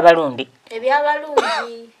Ebyabalundi.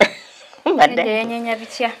 ebyabalungi Mbadde. Yenyenya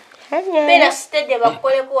bitya? beera sitedde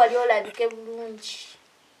bakoleko wali olabike bulungi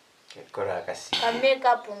Ekola akasi.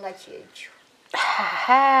 kamekapu nga kyekyo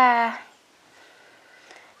Aha.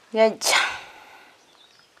 Jjajja.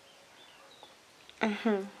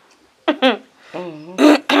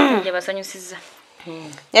 Nje basanyusiza.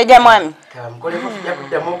 Jjajja mwami. Kamukoleko tujja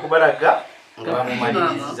kuddamu okubalaga nga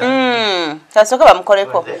bamumaliriza. Kasooka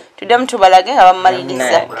bamukoleko. Tuddemu tubalage nga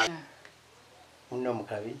bamumaliriza. Munno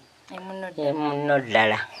mukabi. Munno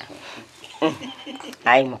ddala.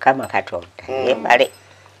 Ayi Mukama Katonda. Yeebale.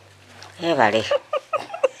 Yeebale.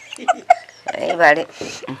 Yeebale.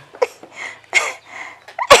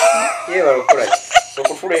 Yeebale okukola ki?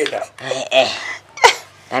 Okufuleeta.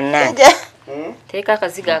 Bannange. Teeka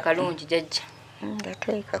akaziga akalungi jjajja.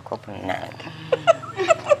 Ngateekako munnange.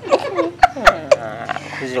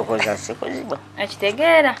 Kuzirokoza si kuzibu.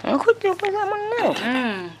 Akitegeera? Nkuzirokoza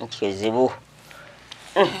munnange. Kizibu.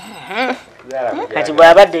 Kati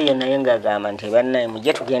bw'abadde ye naye ng'agamba nti bannaye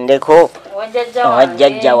mujje tugendeko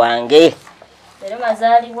owajjajja wange. era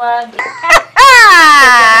mazaalibwa ge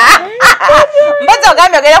Mbaza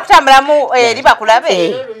ogambye ogenda kutambulamu eri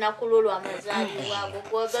bakulabe. olunaku lwo lwamazaalibwa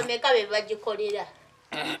go bameka be bagikolera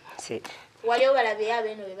Si. wali obalabeyo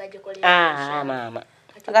abeeno be bagikolera Maama.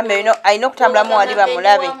 Agambye alina okutambulamu wali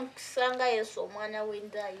bamulabe. kusanga yesu omwana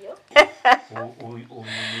w'endayo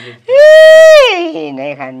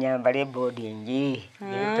Naye kanyambale boarding.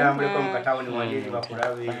 Utambuleko mu katawuni wali eri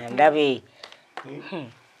bakulabe. Ndabe.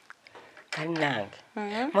 Kannange.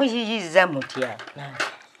 Muyiyiza mutya.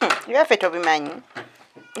 Byaffe tobimanyi.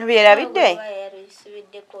 Byerabidde?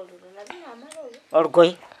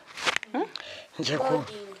 Olugoye.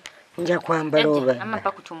 Nja kwambala oba.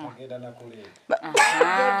 Amapa kutumwa.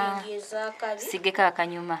 Sigeka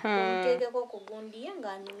akanyuma.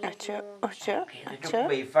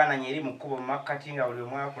 Tukuba ebifaananyi eri mu kkubo mu makkati nga buli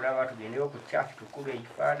omu akulaba tugendeyo ku kyafi tukube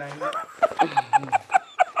ekifaananyi.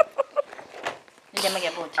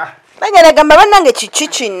 Banyala gamba bannange kiki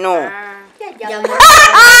kino?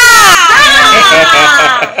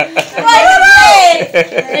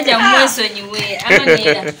 Eja mwesonyiwe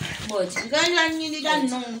amanera.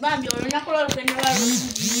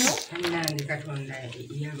 Nange Katonda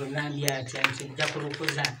yabo nambi ati nja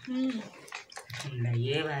kulukuza. Katonda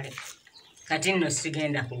yeebale. Kati nno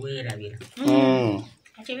sigenda kuweerabira.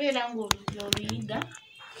 Akibeera ng'oluyiga.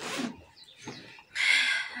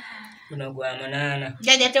 Guno gwa munaana.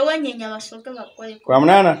 Jaja tewanyenya basooke bakole. Kwa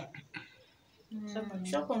munaana?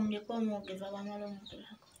 Soko mliko omwogeza bamala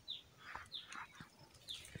omukolako.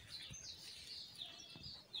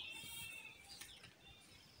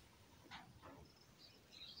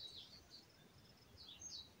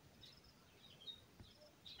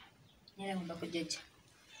 Nera ngomba kujaja.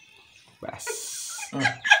 Bas.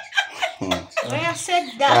 Oya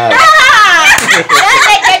sedda.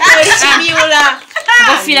 Jaja kimyula.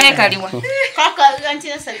 Bafira ekaliwa. Kaka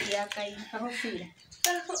antina sali yakai. Abafira.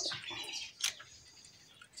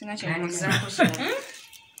 Sina kyamuzako sho.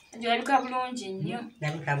 Njalika bulungi nnyo.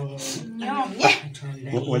 Nalika bulungi.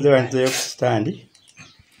 Nnyo. Waze wanteyo ku stand.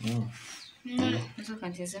 Nsoka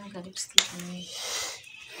nteze mu lipstick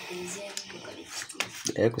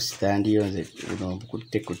ne. Ku stand yonze uno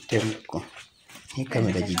kutte muko. Ni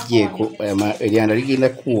kamera gigyeko eryanda ligenda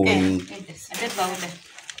kuwonye. Ate bawuda.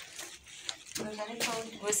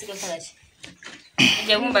 Wesiga kalachi.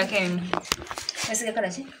 Njagumba kenu. Wesiga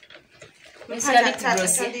kalachi. Wesiga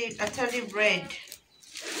litrosi. Atali bread.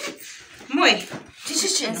 Mwe, kiki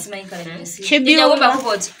kino? Nsimanyi kalachi. Chibi Njagumba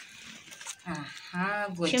kupoti. Aha,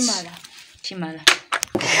 bweti. Chimala.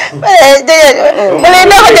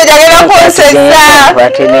 Mulina kujagala kunsesa.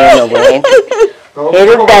 Bwate neno bwente.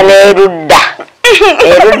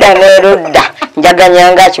 Erudda n'erudda.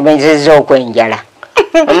 Njaganyanga akimezezza okwenjala.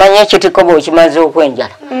 Omanyi ekitiko bw'okimaze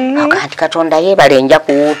okwenjala. Akanti Katonda yeebale nja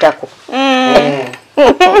kuwuutako.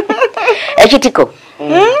 Ekitiko.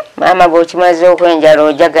 Maama bw'okimaze okwenjala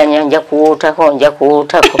ojaganya nja kuwuutako.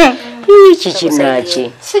 Kiki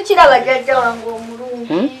naki? Sikiraba jjajja wange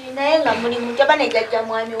omulungi. Naye nga mulimu jabane jjajja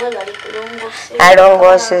mwami we bali kulongoseza.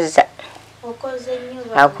 Alongoosezza. Okoze nnyo.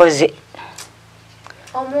 Akoze.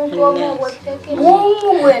 Omuntu omu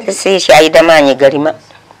bweteke. Si ayida maanyi galima.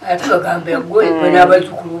 Ate bagamba gwe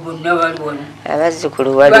n'abazzukulu bonna bali wano.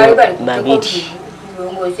 Abazzukulu waliwo babiri.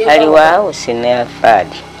 Aliwaawo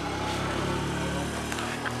Sinafaadi.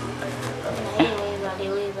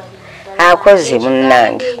 Akoze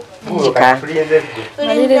munnange.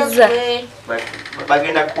 Maliriza.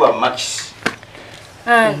 Bagenda kuwa max.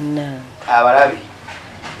 Munnange. Abalabi.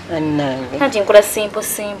 Munnange. Kati nkola simple.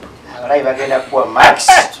 Abalabi bagenda kuwa max.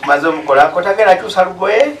 Tumaze omukola kotagenda kyusa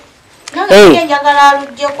lugoye. Nange njagala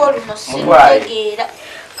aluggyeko luno sintegeera.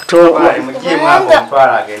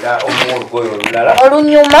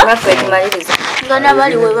 Olunyuma naffe tumaliriza. Nga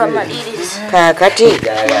nabali we bamaliriza. Kaakati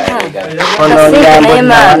ono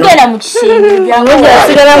Ngenda mu kisimbi jangu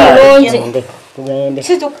yasigala mulungi. tugende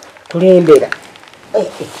tulembera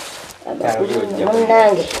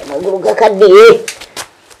munnange amagulu gakadde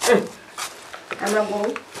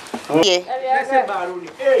amagulu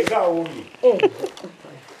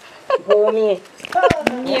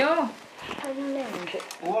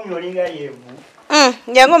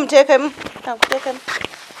Njangu omuteekemu. Akuteekemu.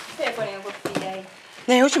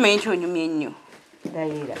 Naye okimanyi nti onyumye nnyo.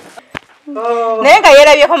 Naye nga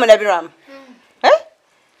yeerabyeko mulabirwamu.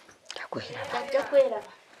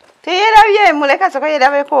 Teyerabye muleka soko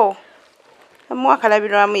yerabeko.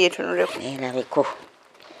 Amuwakalabirwamu yetunuleko. Erabeko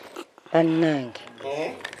bannange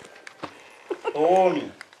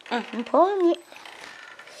mpomye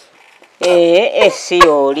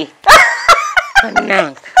siyoli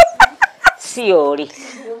bannange siyoli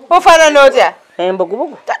Ofaanana otya?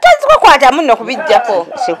 embugubugu Tazikukwatamu nno kubijjako.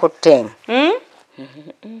 sikuttemu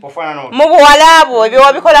Ofaanana mu buwala bwo ebyo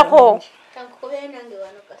wabikolako.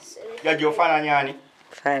 Jajja ofaananya ani?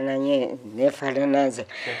 faananye nefaananaze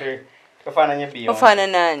Ofaananya Beyonce.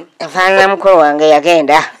 Ofaanana ani? afaanana mukolo wange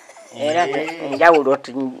yagenda era njawulo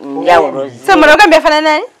So mulogambye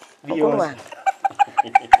afaanana ani? mukolo wange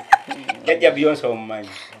Jajja Beyonce omumanyi.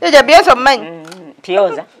 Jajja Beyonce omumanyi?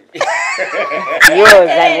 Tioza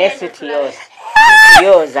nesi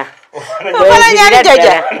tioza Ofananya ali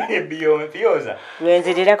jaja. Piyoza.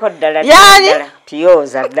 Lwenzirirako ddala Yani? ddala.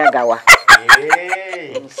 Piyoza nagawa.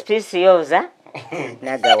 Specioza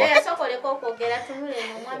nagawa. Sokoleko okwogera tunule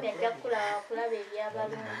n'omwami ajja kulaba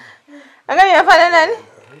ebyabalungi. Agambye yafaanana nani?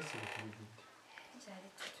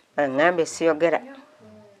 Ngambe siyogera.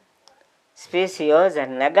 Specioza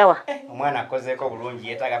nagawa. Omwana akozeeko bulungi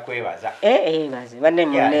yeetaaga kwebaza. Baze banne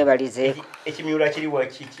munneebalizeeko. Ekimyula kiriwa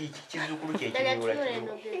kizzukulu kye ekimyula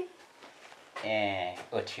kiriwa.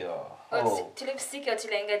 Otyo. Tulikusika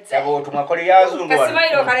otilengedde. Sabo otumwakole yazungu.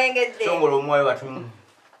 Kasimayiro kalengedde. Songola omwoyo watu.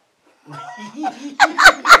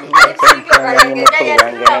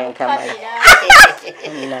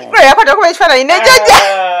 Kule yakwata kuba ekifaananyi ne jjajja.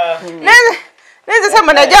 Neze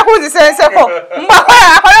sama najja kunzisenseko.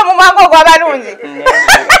 Mbwakola akola mu mwango ogw'abalungi.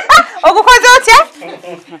 Ogukoze otya?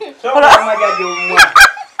 Songola omwajaji omwa.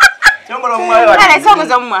 Songola omwoyo watu. Kale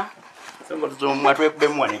songoza omwa. Songola omwa twekube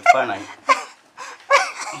mwa n'ekifaananyi.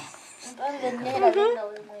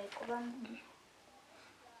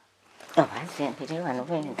 Abazempire wano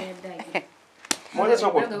bwenge. Mwolesa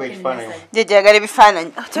okuba ekifaananyi. Jjajja ayagala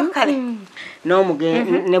ebifaananyi. Otyo kale.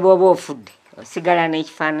 Ne bw'oba ofudde osigala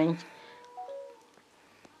n'ekifaananyi.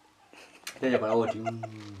 Jjajja kola oti.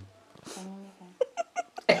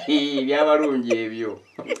 Byabalungi ebyo.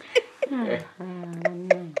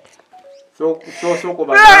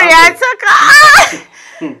 Gloria nsaka.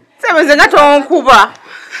 Sebe nga tonkuba.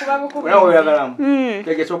 Wewe oyagalamu.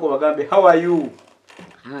 Tegese okubagambe how are you?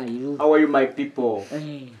 How are you my people?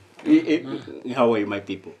 How are you my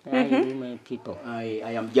people? My people.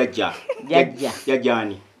 I am Jaja.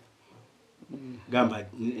 Jajani. Gamba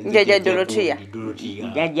Jaja Dorotia.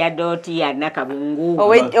 Jaja Dorotia nakabungu.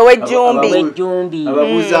 Owejjumbi.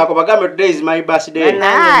 Ababuuzaako bagambe today is my birthday.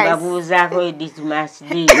 Babuuzaako it is my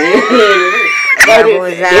birthday.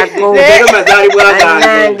 Babuuzaako. Leero mazaalibwa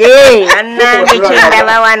gange. Annange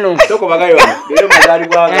kyendaba wano. Soko bagayo wano. Leero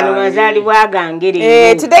mazaalibwa gange. Ano mazaalibwa gange.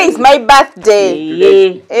 Today is my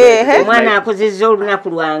birthday. Omwana akuzizza olunaku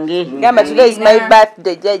lwange. Gamba today is my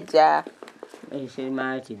birthday Jaja.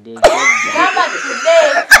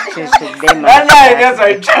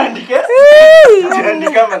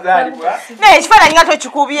 Ekifaananyi nga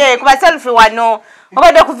tokikubye kuba selfi wano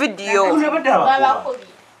obadde ku vidiyo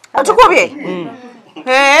otukubye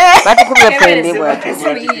batukubye pende bwatu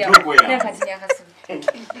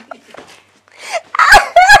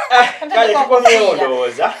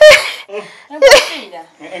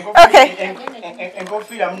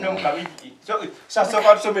enkofiira muno mukabiji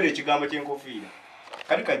sasooka tusomera ekigambo ky'enkofiira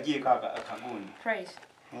kali kagyeko akagundi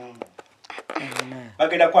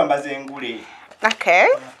bagenda kwambaza engule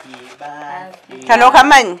kano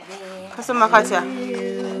kamanyi kasoma katya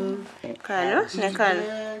kano ne kano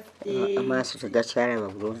amaaso tegakyalaba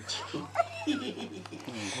bulungi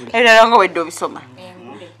ebirala nga wedde obisoma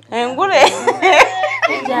engule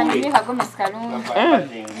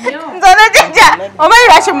nzona jjajja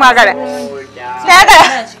omanyi kimwagala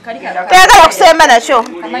tayagala kusemba nakyo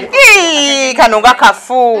kano nga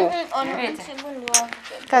kafu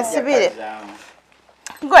kasibire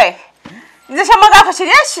gwe nze kyamwagala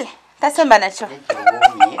kiri eki tasemba nakyo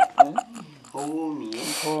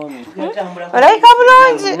olabika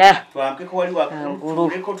bulungi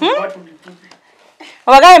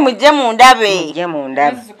obagambe mujje mundabe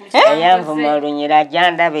eyanvuma olunyira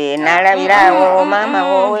ajja ndabe nalabirawo maama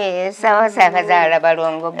wowe sawasa akazaala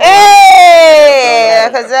balongo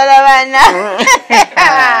akazaala bana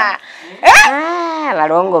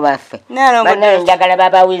abalongo baffe banaye njagala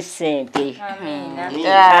babawe ssente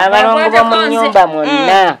abalongo b'omu nnyumba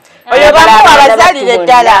mwonna oyo bamu abazalire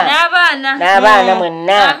ddala n'abaana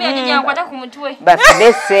mwenna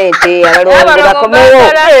bafune ssente abalongo bakomewo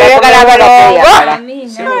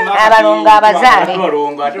abalongo abazaale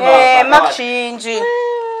makingi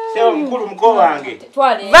mukulu muko wange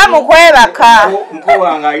bamukwebaka muko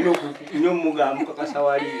wange alina okunywa mukakasa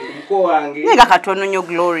wali muko wange nenga katono nnyo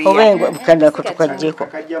Gloria obengo kadako tukajjeko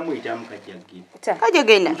kajjamu itamu kajjagge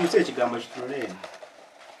kajegenda ntuse ekigambo kitulena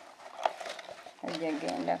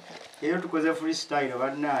ajagendako Iyo tukoze freestyle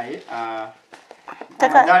bannaye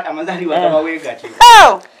amazali watabawe gati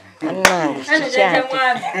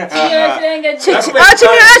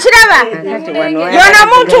kiraba yono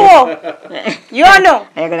muntu wo yono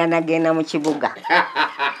ayagala nagenda mu kibuga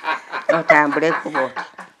otambule kubo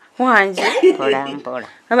wanje mpola mpola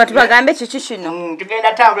abantu bagambe kiki kino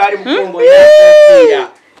tugenda tambula ali mukombo ya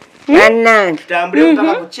annange tambule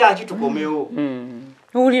mpaka ku kyaki tukomewo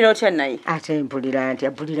owulira otya naye ate mpulira nti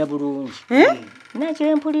apulira bulungi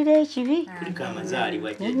nakyo mpulira ekibi kuliko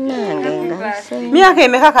amazaalibwa myaka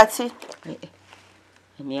emeka kati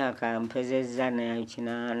emyaka mpezezza nayo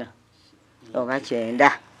 8 oba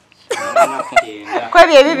 9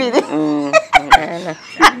 kwebyo ebibiri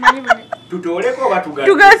tutoleko batugatte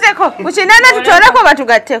tugaseko ku 8 tutoleko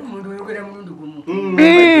batugatteko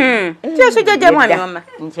kyekyo jjajja mwami mama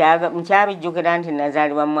nkyabijjukira nti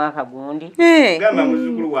nazaalibwa mu mwaka gundi gamba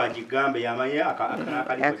muzukulu wangigambe yamanye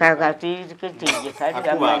akakatitikitije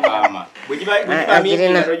akubakama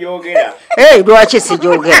bwegibamiyogera lwaki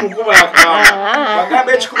sijogera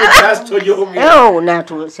bagambe ekikulu kyasi toyogera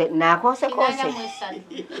nakosekose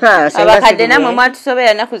abakadde namwe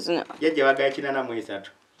mwatusobera naku zino jjajja bagaya 83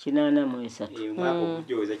 83 mwaka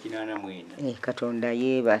okujooza 84 katonda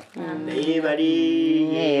yeebale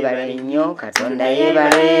yeebale nnyo katonda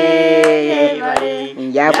yeebale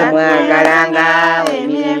nja kumwagalanga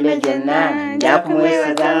emirembe gyonna nja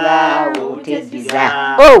kumwesiganga obuteddiza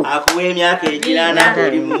akuwa emyaka 80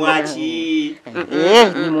 oli muwaki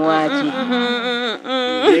ni muwaki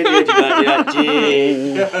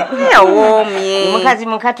yawomye mukazi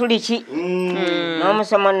mukatuliki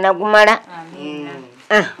n'omusomo nagumala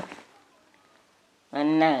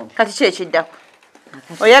annange kati ki ekiddako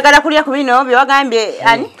oyagala kulya ku bino byewagambye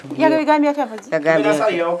ani yagambye atya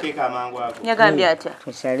yagambye atya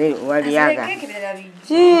tusale waliyaga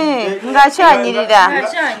ng'akyanyirira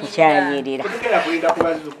kyanyirira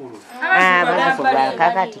bazukulu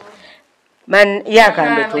kakati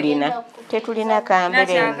yakambe tulina tetulina kambe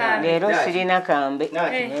leero sirina kambe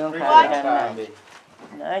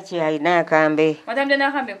naki alina akambe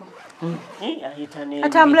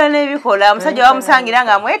atambula n'ebikola omusajja wamusangira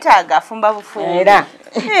nga amwetaaga afumba bufuumbi era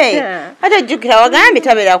ate jjukira wagambye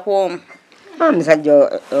tabeera kwomu omusajja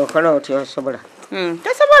okola oti osobola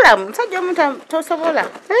tosobola omusajja omu tosobola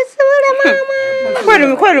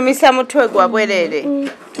kwerumisa mutwe gwa bwereere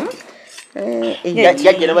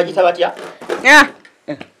jjajja eno bagiyita batya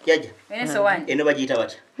jjajja eno bagiyita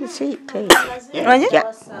batya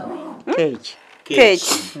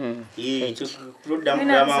keeki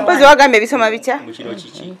mpozi wagambye ebisoma bitya mukiro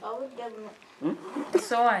kiki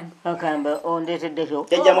akambe ondeeteddeko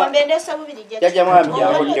jjajja mwami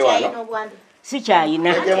jangodde wano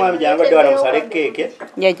sikyayina jjajja mwami jangodde wano musale keeke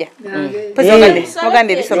jjajja mpozi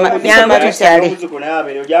wagambye ebisoma bitya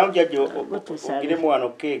omuzukunaabere ojangu jjajja ogiremu wano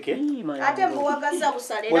keeke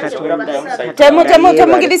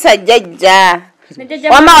temugirisa jjajja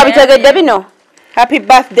wama wabitegedde bino happy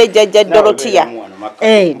birthday jjajja Dorotia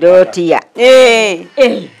Dorotia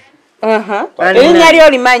erinnya lyo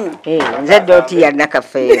limanyi nze Dorotia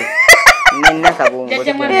nakafeero nenakabungo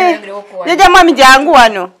jjajja mwami jangu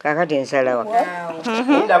wano kakati ensalawa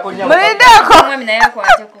mulindeko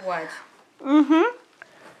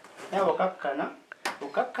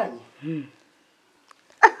okakkanye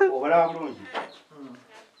obalaba bulungi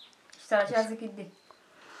kitala kyazikidde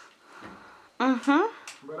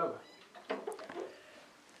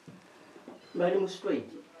bali mu straight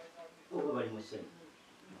oba bali mu sen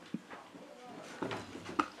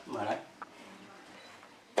mala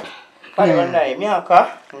kale bannaye emyaka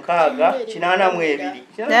 82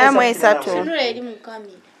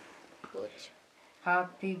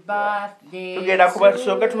 happy birthday tugenda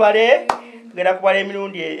kubasoka tubale tugenda kubala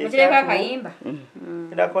emirundi mutireka akayimba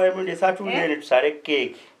tugenda kubala emirundi esatu ne tusale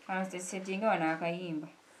cake settinga wana akayimba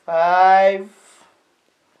 5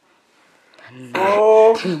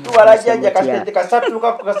 tubala jjajja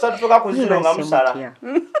kasatuka ku ziro nga musala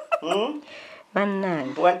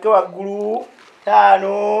bannange wanke waggulu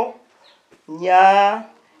 5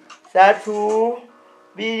 4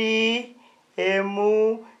 3 2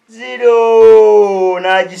 1 0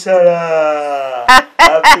 nagisala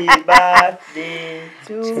happy birthday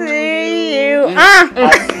to you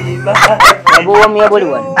happy birthday abuwomya buli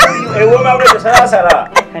wano ewoma bwe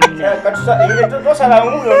salasala katusa ile tosala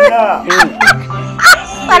muyo na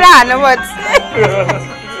Parano what?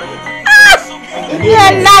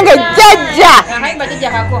 Nange jjajja. akayimba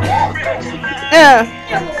jjajja kako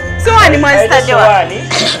Soani mwanstade wa.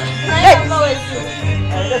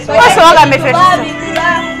 Wasa wagambe fresh.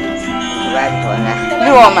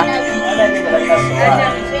 Biwoma.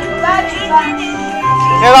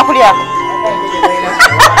 Ewa kulia.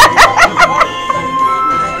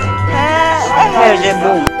 Here's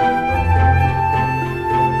boom.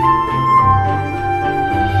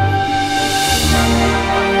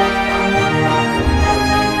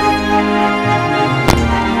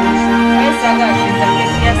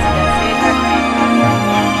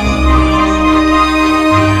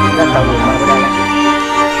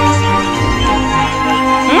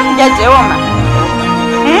 Jaje woma.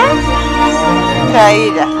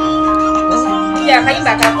 Kaida. ya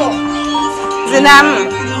akayimba kako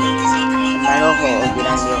Zinamu. Maloko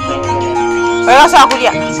ogirandio kwengere. Oyo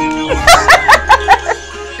sakulya.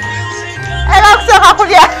 okusooka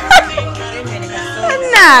kulya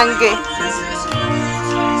nange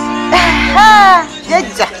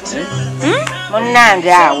jajja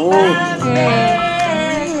munnange awo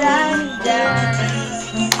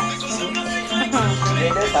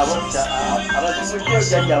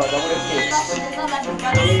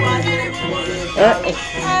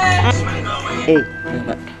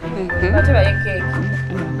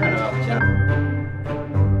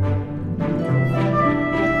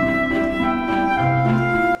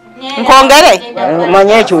nkongere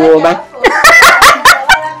manye ekiwooma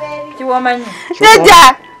Kiwooma nnyo.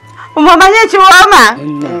 jajja omumanye ekiwooma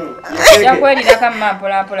Yakwerirako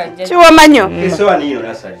mpolampola jjajja. kiwooma nnyo Esowaani yo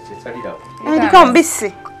nasali kyesalirawo. eriko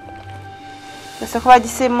omubisi osooka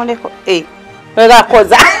bagisiimuleko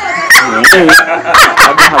wegakoza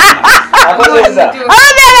Akozesa.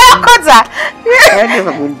 akoza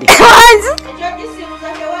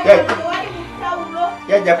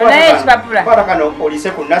Yajja Naye ekipapula. kwata kano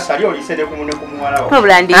olise ku nasali olise ne ku muwala wo.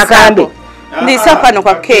 wabula Akambe. ndiisa kano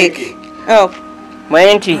kwa keeki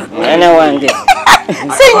mwenti mwana wange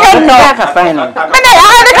sinyo nno akafaananyi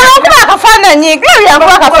alekala okuba akafaananyi gwe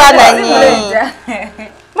byankuba akafaananyi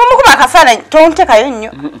mumukuba akafaananyi tontekayo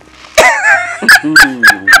nnyo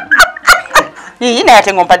iyi naye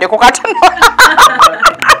ate ngompaddeku katono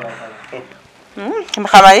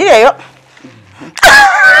kamalirireyo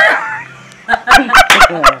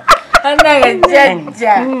Annaga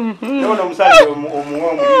jjajja. Nono omusajja omuwa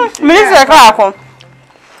omulise. mulizekaako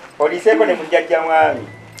Oliseeko ne mujjajja mwami.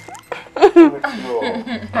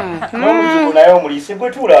 N'omuzukulu naye omulise gwe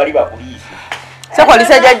tuula wali bakuliise.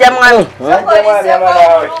 sokolisa jajja mwami Jajja mwami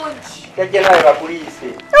amalawe. Jajja nawe bakuliise.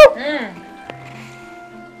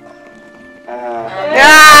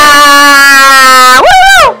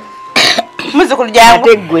 muzukulu jangu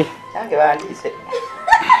ate ggwe Nange bandiise.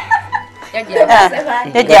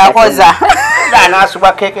 jajja akoza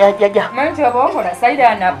Anaasuba keeke ya jjajja. Manti oba okola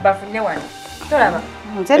sayiraana bafunye wano. Tolaba.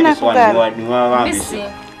 nze nakugamba Mbiisi.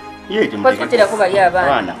 Kotukutirako bali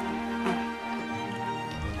abaana.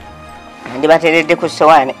 ndibateredde ku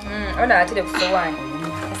sowaani Ono atire ku sowaani.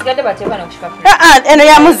 Esigadde bateeka no ku kipapula. eno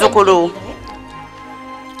ya muzzukulu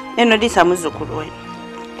eno liisa muzzukulu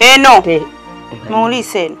eno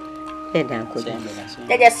muliisa eno enankuza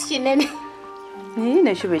Jajja si kinene.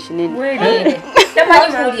 nekiba ekinene Weeriire.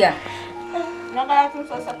 Tamanyi kulya. Nagala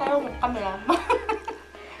tunsosakayo mu kamera.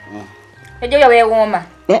 Ejjo yaweewooma.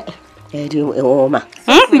 eri ewooma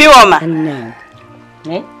mbiwooma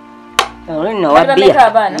annange olino Bali bameka wabbiya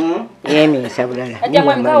abaana. yeemiisa bulala Ajja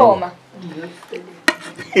mwe kawooma.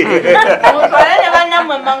 Mutwale ne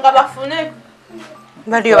bannammwe manga bafune.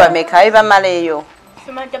 baliyo bameka ayi bamala eyo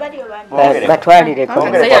Simanyi baliyo bandi. batwalireko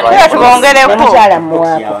era tubongereko omukyala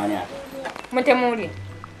muwaako Mutemuli.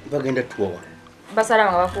 Bagenda tuwa.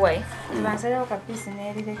 Basala nga bakuwaye. Bansalawo kapiisi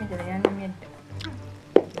n'erireko enjala yanyumye dda.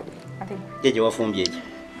 Ate Jjajja wafumbye eki.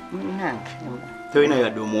 Munnange Toyina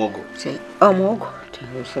yadde omwogo. omwogo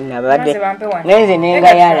sinabadde maze bampe wano. nenze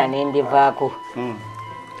nengayaala nendivaako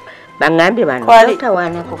baŋŋambye bano Kwali.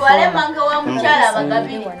 totawaana Mutwale kufuuma manga wa mukyala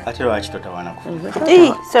bagabire. Ate lwaki totawaana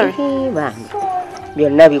kufumbya? sorry bange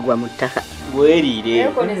byonna bigwa mu ttaka Bweriire.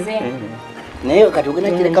 Yeekoleze. Naye kati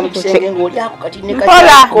ogenda kireka mu kisenge ng'olyako kati ne Mpola.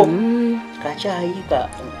 kakyako. Kacaayi ka.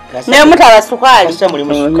 nemutaba sukaali Kasa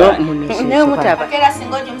mulimu sukaali. nemutaba Akera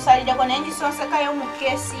singa ogimusalireko naye ngisonsekayo mu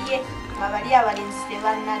keesi ye. Babali abalenzi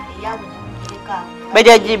tebannadde yaabwe nemugireka.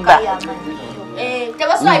 bajja gibba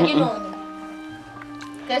Tebasobola ginoonya.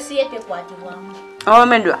 Keesi ye tekwatibwamu.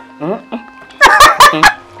 omendwa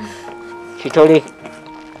kitole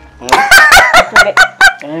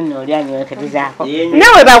no oli anywekerizaako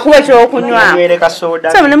newe bakuwa ekyokunywa Nywere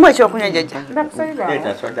kasoda. sebe nemu ekyokunywa jajja Bakusalira.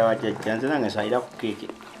 Leeta soda wa jjajja. Nze nange nsalira ku keeki.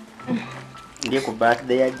 Ndi ku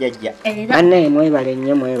birthday ya jjajja. bannaye mwebale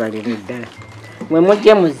nnyo mwebalire ddala mwe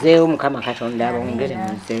mujje muzeewo mukama katonda abongere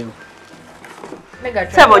muzeewo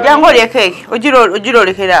sebe ojanga olya keeki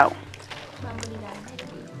ogirolekera awo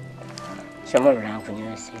somolola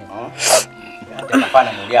nkunyweseewo Ate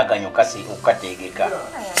akafaananyi oli aganya okukateegeka.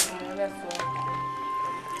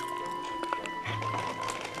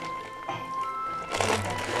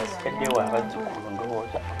 Keddewa abazzukulu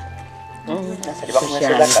ndowooza. Nasali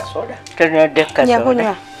bakunyweseza kasoda. tonodde kasoda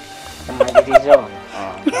nyakunywa amaliriza ono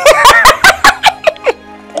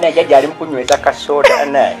Naye jjajja ali mu kunyweza kasoda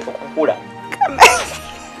naye okukula.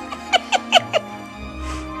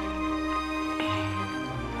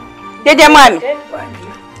 jajja mwami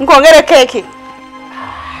nkongere keeki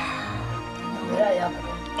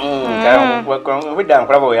Obudde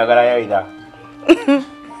nkulaba oyagala yayira.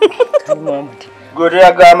 kalimu omuti Gwe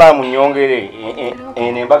toyagamba mu nnyongere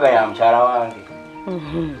eno embaga ya mukyala wange.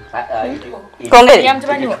 Kongere.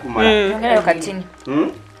 Ngalo katini.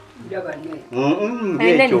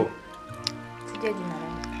 Ekyo.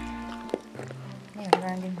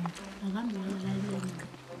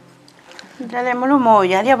 Ndale mulumo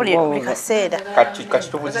oyo ali buli kaseera. Kati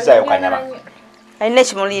tubuzizaayo kanyama. Alina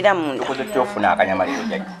ekimulira munda. Tukuze tyofuna akanyama leero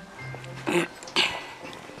jjajja.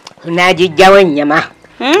 Naagijjawo ennyama.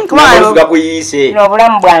 Kuba kuyiise.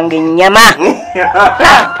 N'obulamu bwange ennyama.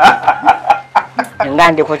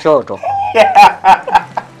 Nga ndi ku kyoto.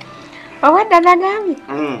 Owadda nagambye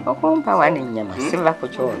okumpa wano ennyama siva ku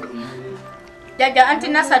kyoto. Jajja anti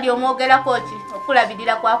nasali omwogerako ki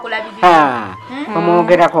okulabirira kwakulabirira.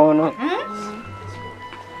 Omwogerako ono.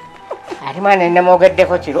 Ate mwana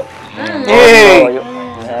namwogeddeko kiro.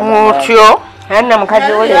 Mutyo. Anna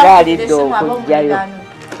mukazi we leero alidde okujjayo.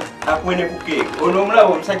 Akwene ku keeki. Ono omulaba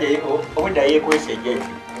omusajja obwedda yeekwesa ejjajja.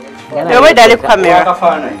 Obwedda ali ku kamera.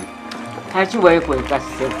 Akafaananyi. Akiwa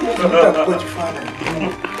yekwekasse.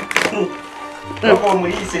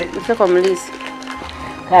 Mfeko mulise.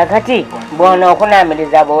 Kakati bw'ona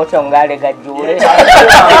okunaamiriza bw'otyo ng'alega jjuule.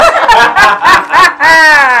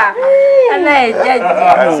 Anaye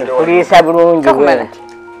jjajja. Kuliisa bulungi bwe.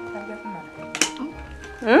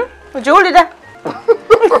 Ogiwulira?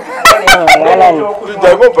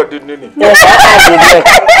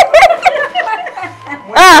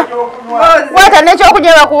 Wata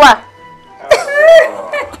n'ekyokulya bakuwa.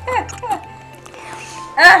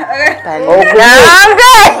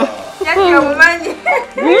 Nange! Jjajja omumanyi.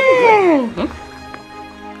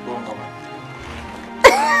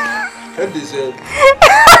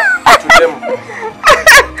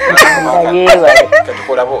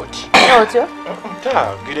 Katukola booti. Otyo?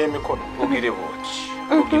 Gira emikono ogire booti.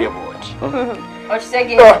 Ogire booti.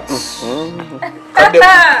 Okitegera.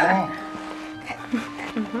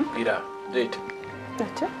 Gira date.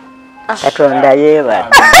 Katonda yeebala.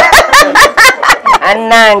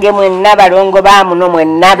 Annange mwenna balongo baamuno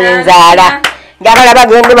mwenna benzaala. Njagala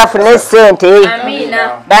bagende bafune ssente.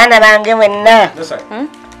 Baana bange mwenna.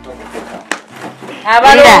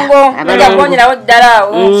 Abalongo njagonyerawo ddala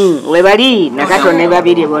awo. We bali nakato ne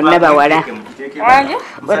babiri bonna bawala.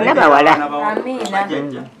 Bonna bawala.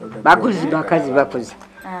 Amiina. Bakuzi bakazi bakuzi.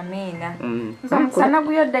 Amiina. Sana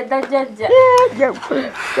guyodde dda jjajja.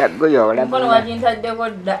 Jagoyola. Mkono wagintadeko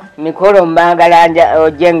dda. Mikolo mbagala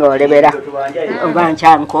ojje ng'olebera. Oba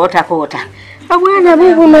nkyankoota. Obwana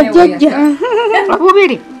bubuno jjajja.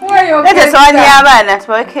 Obubiri. Ete sowaani y'abaana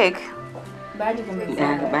tubawe keeki.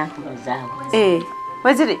 Bakumuzaawo.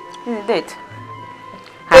 Weziri? Date.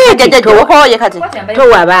 Jjajja okoye kati.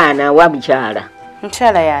 Towa baana wa mukyala.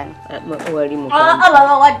 Mukyala yani. Wali mu. Aba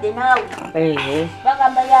bawadde naawe.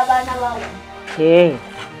 Bagamba y'abaana bawe.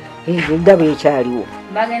 Ndaba ekyaliwo.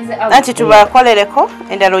 Bagenze awo. Anti tubakolereko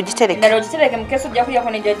endala ogitereke. Endala ogitereke mukeso ojja kulyako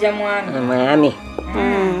ne jjajja mwami. Mwami.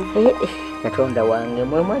 Katonda wange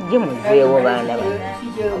mwe mwajje muzeewo baana bange.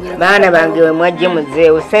 Baana bange we mwajje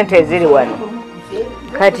muzeewo ssente eziri wano.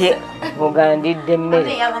 Kati ogandidde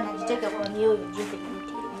emmere.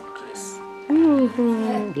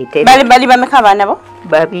 Bali bameka abaana bo?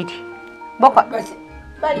 Babiri. Boka.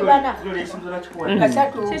 Bali bana.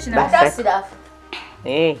 Basatu. Basirafu.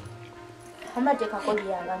 Amateeka koli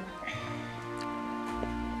abaana.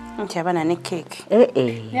 Nti abaana ne keeki.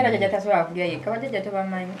 Nera jjajja tasobola kulya yekka. Bajjajja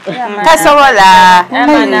tebamanyi. Tasobola.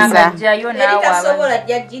 Abaana ng'ajjayo naawe tasobola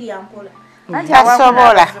jjajjirya mpola.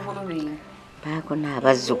 Tasobola. Baako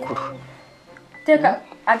n'abazzukulu. Teeka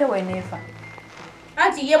ate weeneefa.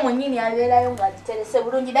 Anti ye mwennyini abeerayo ng'agiterese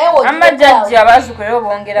bulungi naye wojja. Amajjajja abazzukulu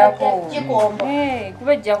bongerako. Kikomba.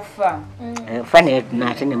 Kuba ejja kufa. Fa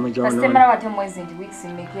nate ne mujoono. Kasitemala wate mwezi nti weeks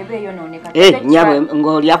mmeka eba eyonooneka. Nyabwe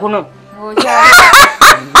ng'olya kuno.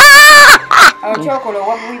 Okyokola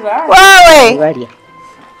owagwiba. Waawe. Balya.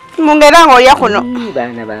 Mungera ng'olya kuno.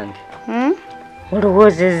 Baana bange.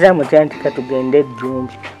 Mulowoozezza mutya nti katugende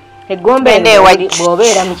ejjumbi. Eggomba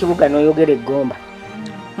bw'obeera mu kibuga n'oyogera eggomba.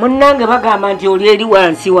 Munnange bagamba nti oli eri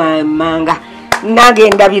wansi wa mmanga. Nange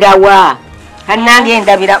ndabira wa. Kannange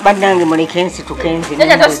ndabira bannange muleke ensituka enzi.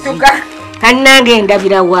 Kannange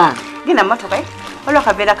ndabira wa. Gina motoka waliwo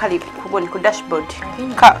kabeera kali ku dashboard.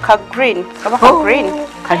 Ka green. Kaba ka green.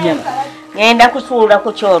 Kanyama. Ngenda kusuula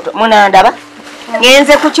ku kyoto. Munandaba?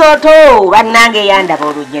 Ngenze ku kyoto. Bannange yandaba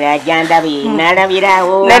olugira jandabe.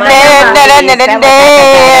 Nalabirawo.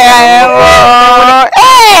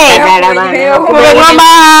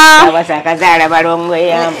 Abasakazaala balongo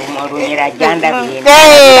eyambu mu lunyira jandabe.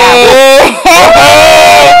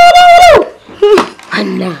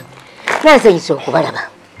 Anna. Nansanyusa okubalaba.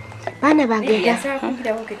 Baana bange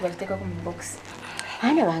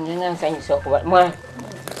baana bange nga nsanyusa okubalaba.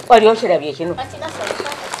 wali okirabye kino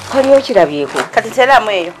wali okirabyeko kati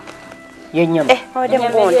teramu eyo yenyama ode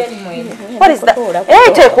mugondo what is that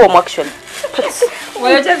take home actually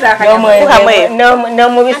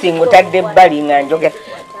n'omubisi ngutadde ebbali nga njogera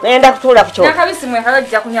ngenda kutuula ku kyoto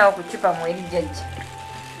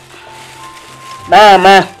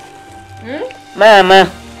maama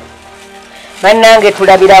bannange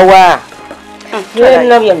tulabirawa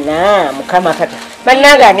byonna byonna mukama kata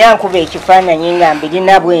bannange ani ankuba ekifaananyi nga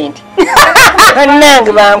mbirina bwe nti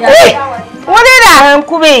bannange bankube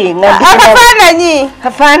bankube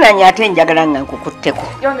kafaananyi ate njagala nga nkukutteko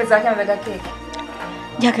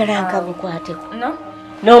njagala nga nkwateko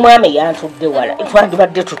n'omwami yantudde wala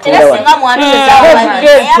twandibadde tutuula wano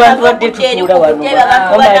tutuula wano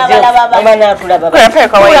oba naatulaba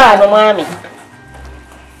mwami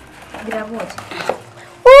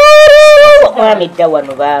mwami dda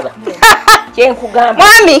wano baaba kyenkugamba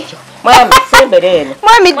mwami sembere eno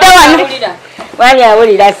mwami dda wano mwami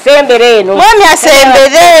awulira sembere eno mwami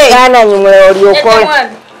asembere faananyi mwe olyokola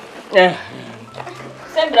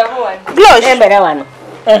sembera wano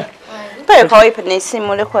peka waipe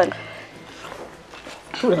nesimuleko wano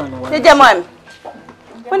jajja mwami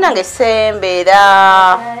munange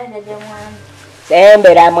sembera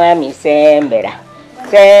sembera mwami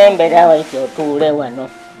sembera waipe otuule wano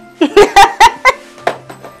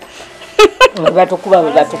batukuba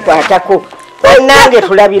bwe batukwatako bannange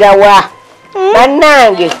tulabirawa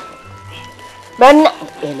bannange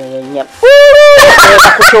eno yenyama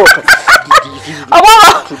ku kyoto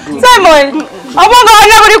Simon obwongo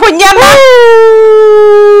bwonna buli ku nnyama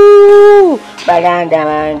balanda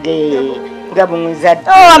bange nga bunzadde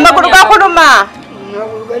amagulu gakuluma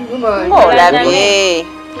olabye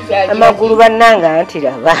amagulu bannange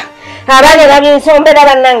antiraba abaana babinsombera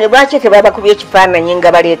bannange lwaki tebabakubya ekifaananyi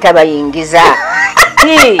nga baleeta bayingiza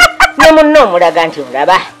ne munno omulaga nti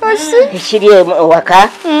olaba ekiri ewaka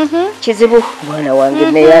kizibu mwana wange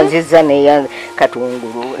neyanziza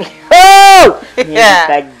katungulu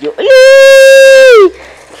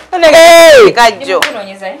kajjo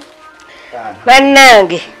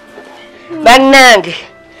bannange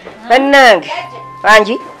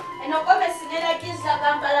wangi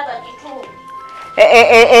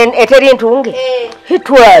eteri ntunge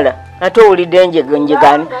itwala ate owulidde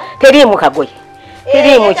njegani teriimu kagoye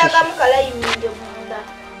teriimu kiki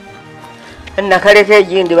nakaleta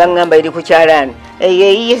egindi baŋŋamba eri ku kyalaani eyo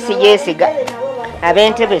eyiye sigyesiga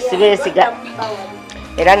ab'entebe sibeesiga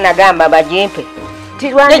era nagamba bagimpe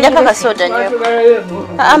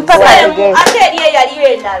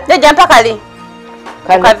jajja mpakali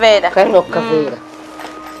kalina okukaveera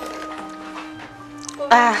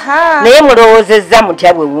naye mulowoozezza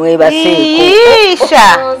mutya bwe mwebaseeko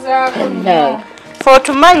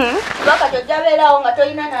otumanyi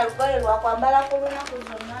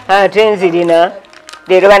ate nzirina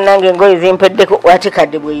leero bannange engoye zimpeddeko wati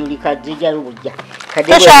kadde bweyuli kazija lujja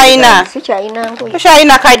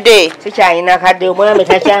tokyayina kadde sikyayina kadde omwami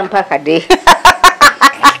takyampa kadde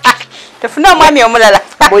tefuna omwami omulala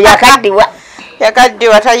bwe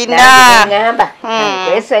yakaddiwa talina ngamba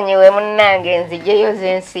esonyiwe munnange nzijeyo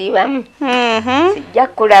zensiibamu sijja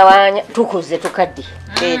kulawanya tukuze tukadde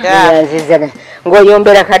yanzizana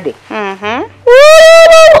ng'oyombera kadde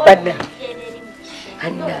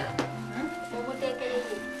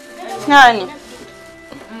nani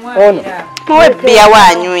ono muwe bbiya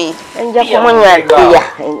wanywi nja kumunya bbiya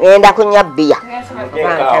enda kunya bbiya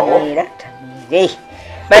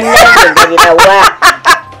bannange ndabirawa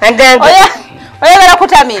oyagala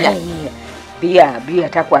kutamira bbiya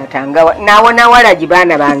takwatanga nawona walagi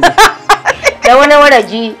baana bange nawona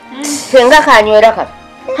walagi senga kanywera kati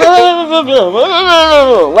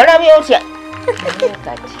walabye otya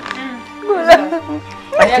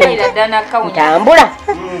ntambula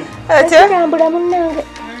munnange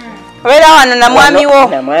obeera wano na mwami wo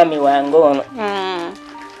na mwami wange ono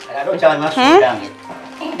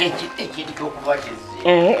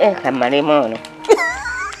kamalemu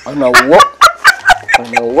ono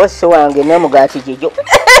wo si wange nemugaati gijo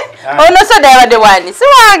ono soda yabadde wani si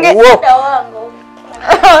wange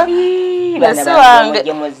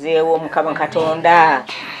banabange muzeewo mukama katonda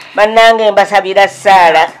bannange mbasabira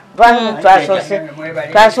ssaala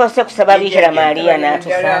twasoose kusaba bikira Maria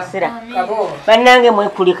n'atusaasira bannange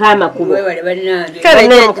mwekuliko amakubo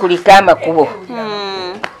bonna mukuliko amakubo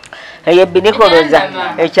eyo ebinikoloza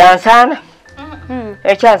ekyansaana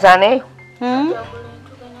eyo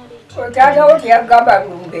taatawo teyagamba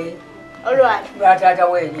lumbe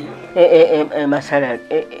lwataatawo eri masala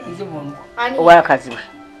owakaziwe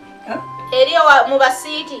eri mu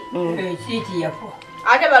basiiti siiti yafo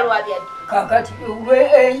ate balwabyadde kakati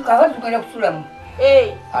tugenda kusulamu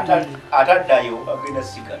ataddayo agenda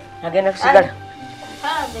sigala agenda kusigala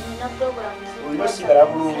olina osigala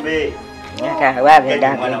bulumbe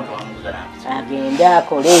agenda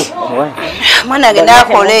akole mwana agenda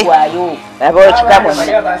akole aba okikamu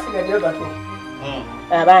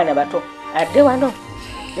abaana bato adde wano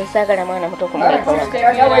nesagala mwana muto kumulekola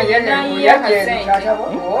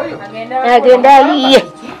agenda ayiye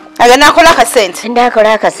agenda akola akasente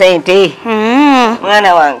ndakola akasente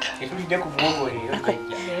mwana wange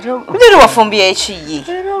lero wafumbye ekiyi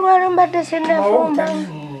era olwalo mbadde sinafumba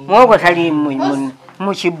mwogo tali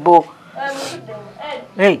mu kibbo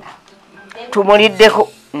tumuliddeko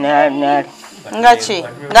ngaki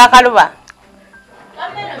ngaakaluba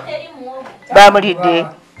bamulidde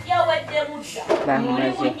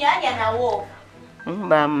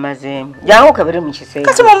bamumazeemu jangu kabiri mu kiseera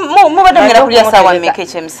kati mubadde mugenda kulya saawa mmeka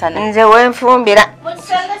ekyemisana nze wenfumbira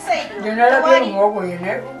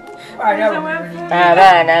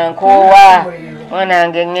abaana nkoowa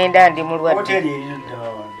mwanange ŋŋenda ndi mulwadde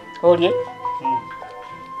olye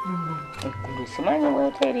simanyi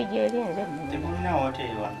woteri gyerinze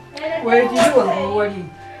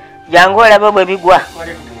jangu olabe bwe bigwa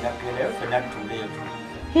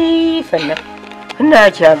fenna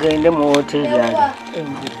nakyagende mu woteri ali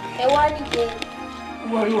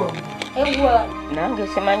nange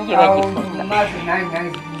simanyi gye bagifunda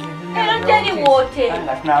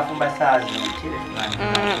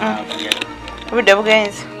obudde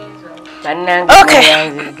bugenzi bannange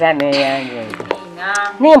neyanziza neyanze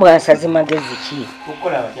nembwa nsazi magezi ki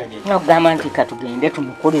nokugamba nti katugende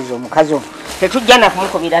tumukulize omukazi omu tetujja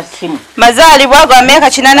nakumukubira simu mazaalibwa gwa myaka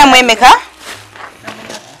 80 emeka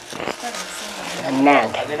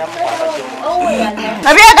nange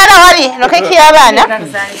abyagala wali nokeki y'abaana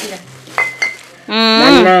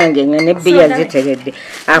bannange nga nebbiya ziteredde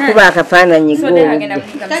akuba akafaananyi goobudde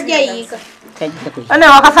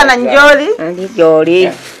ana wakafaananyi gyoli andi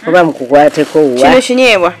gyoli oba mukukwateko wa kino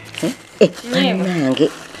kinyeebwa bannange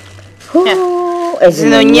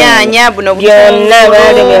zino nyanya buno byonna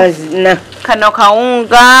baalibyonna kano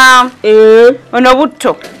kawunga ono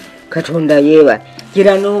butto katonda yeeba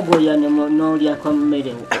gira n'ogoya n'olyako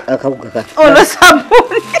mmere akawuga ono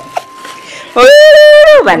sabbuuni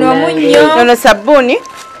ono sabbuuni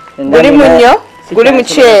guli munnyo guli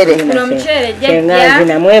muceere enganzi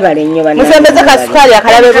namwebale nnyo musembeze kasukaali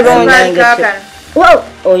akalabe bulungi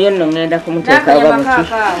oyo nno ŋŋenda kumuteeka oba muki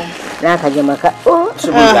n'akanyama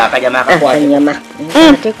akanyama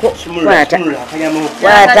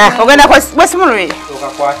kwata ogenda kwesimululira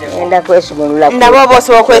ŋŋenda kwesimulula ndaba oba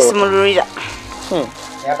osobola okwesimululira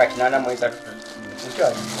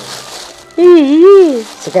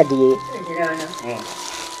sikadiye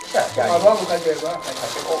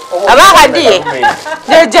abakadiye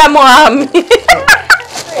jeja mwami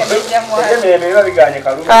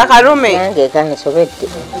kakalume nange kansobedde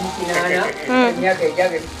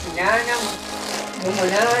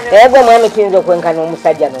ego omwami tuyinza okwenkana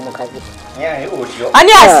omusajja n'omukazi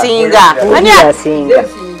ani asinga asinga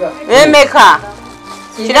emeka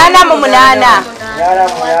 88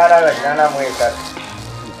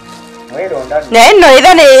 naye nno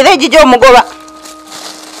era egijja omugoba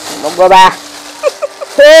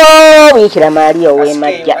wiikira maali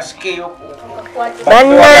ow'emajja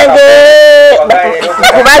bannange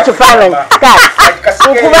kuba kifaananyi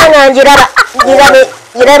nkubanga ngirabe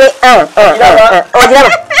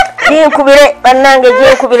ogiraba ginkubire bannange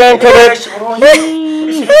ginkubire entere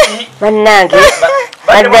bannange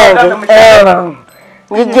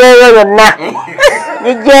ngijjeeyo yonna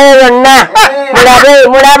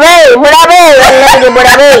mulabe bannange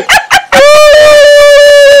mulabe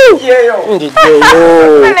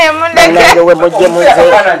njijeyo we mujje muze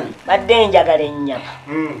badde njagala ennyama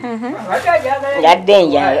yadde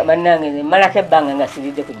njagala bannange malako ebbanga nga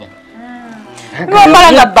siridde ku nyama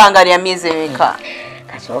ng'omalanga bbanga lya myezi emeka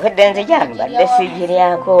kasookedde nze jange badde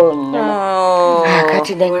sigiryako nyama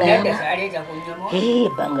kati neŋŋamba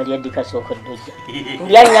ebbanga lyaddi kasookedde ojja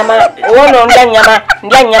ndya nyama wono ndya nyama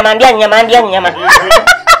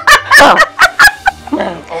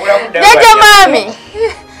jeje mwami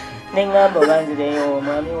neŋŋamba obanzireyo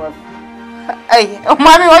omwami waffe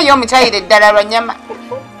omwami woyo omukyayire eddala lwa nyama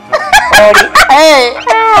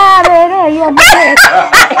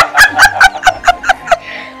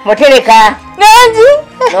mutereka nangi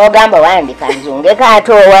n'ogamba wandika nzungeko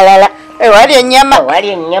ate owalala ewali ennyama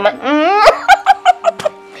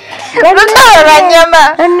lutalo lwa nyama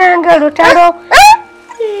annange lutalo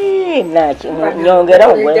nyongera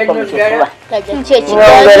ogweko mu kifuba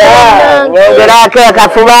Kyekigamba. nyongerako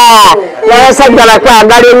akafuba n'abasajja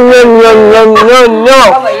bakwagala ennyo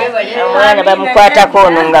omwana bamukwatako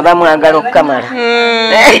ono nga bamwagala okukamala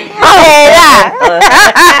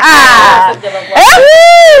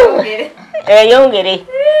eyongere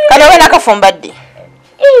kano we nakafumbadde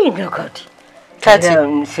kati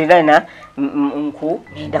sirana nku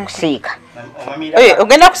ngenda kusiika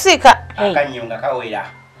ogenda kusiika akanyonga kawera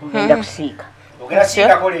ngenda kusiika ogenda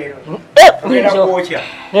siikako leero ogenda kwokya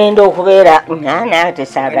ngenda okubeera naate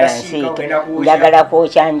saagala nsiike njagala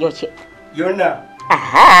kwokya njokye yonna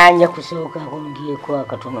nja kusookako ndyeko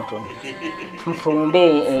akatonotono nfumbe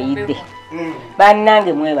eyidde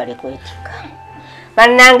bannange mwebale kwetika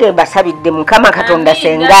bannange mbasabidde mukama katonda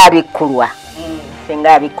senga abikkulwa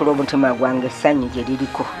omutima gwange essanyu gye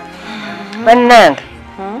liriko bannange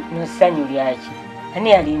nessanyu lyaki ani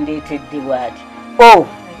yalindeetedde bwati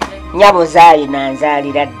nyabo zaayi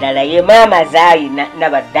nanzaalira ddala ye maama zaayi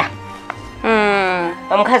nabadda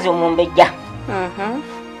omukazi omumbejja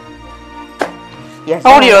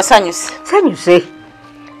owulira osanyuse nsanyuse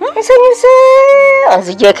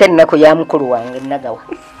onzigyeko ennaku ya mukulu wange nagawa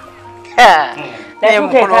naye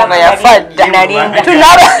mukulu nga yafadda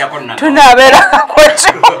tunabeera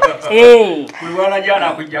kwekyo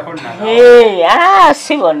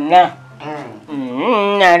si bonna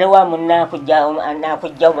naliwa munakujja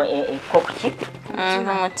ekokuki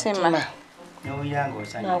mutima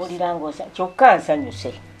nawulira ngaosa kyokka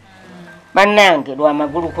nsanyuse bannange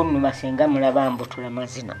lwamagulu kunnuma singa mulaba mbutula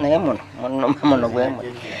mazina naye muno gwemu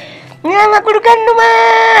amagulu gannuma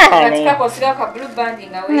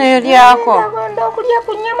neyolyako agonda okulya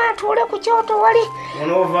ku nnyama atuule ku kyoto wali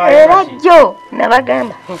era jjo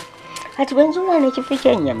nabagamba ati bwenzuwana ekifi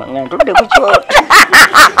kyennyama nga ntudde ku kyoto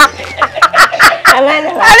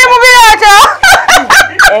ali mu birooto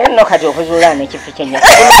nno kati okuzuulana ekifi kyennyama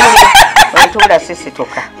ntuula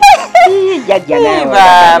sisituka jjajja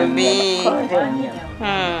bambi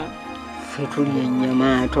fe tulya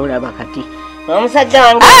ennyama tolaba kati n'omusajja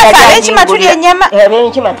wange enkima tulya ennyama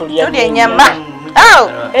enkima tulya ennyama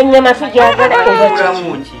ennyama tujagala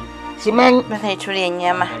simanyi tulya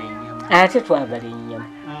ennyama ate twagala ennyama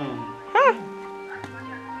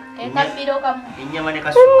ennyama ne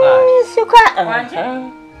kasukaali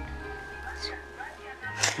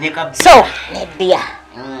so nebbiya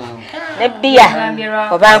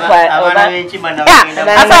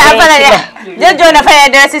jojonafanya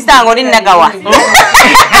ddala sisanga oli nagawa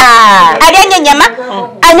alyanya ennyama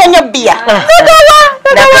anyanya bbiya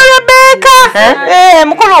nagawa Rebeka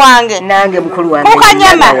mukulu wange nange mukulu wange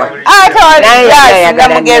kukanyama ate oliasinga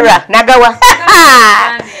mugerwa nagawa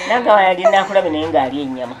yalina akulabe naye ng'alya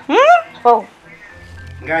ennyama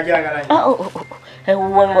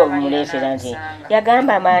wenga obumuleetera nti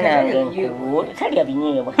yagamba amaanange nkulu talya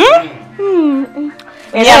binyeebwa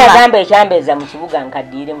era yagamba ekyambeeza mu kibuga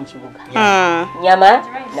nkaddiire mu kibuga nyama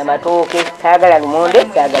namatooke saagala lumonde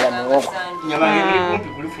saagala muwogo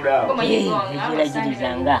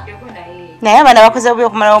egiragirizanga naye abaana bakoze bubi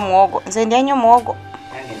okumalawo muwogo nze ndya nnyo muwogo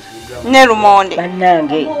ne lumonde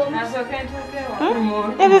bannange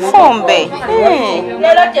ebifumbe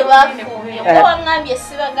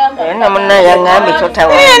na munna yaŋŋambye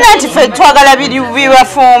totawa nti ffe twagala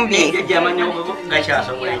bibafumbye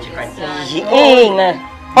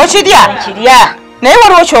okirya naye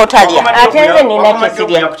waliwo kyotalya ate nze nina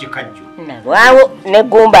kyesirya nalwawo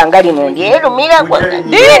negumba nga lino lyerumira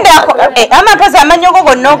lindako amakazi amanyogo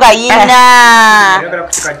gonna ogayina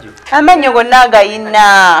amanyo gonna agayina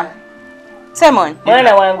Simon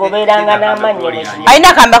mwana wange obeeranga n'amannyo alina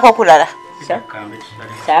akambako okulala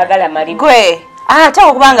saagala mali gwe ate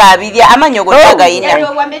okubanga abirya amannyo gonna agayina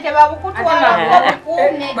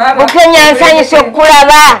bukenya nsanyusa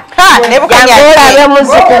okukulaba yange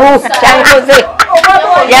muzukulu kyankoze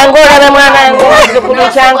yange olabe mwana wange omuzukulu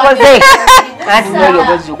kyankoze anti noyo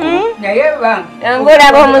bwezukulu yange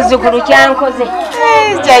olabe omuzukulu kyankoze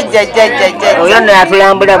oyo no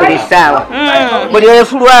yatulambula buli ssaawa buli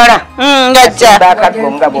efulwala ngajja bakadde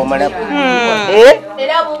nga bwomalabu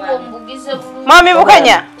mwami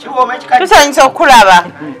bukenya tusanyusa okukulaba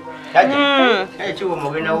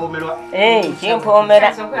kimpoomera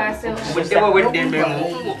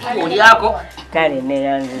kale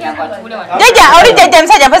neyanze jajja oli jajja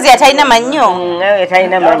musajja mpozi yatalina mannyo nawe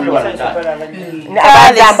talina mannyo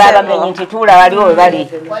abagamba abamenyi nti tuula waliwo we bali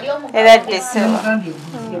era ddeseba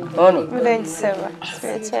ono ndenseba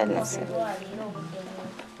sibekyaleseba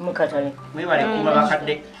mukatale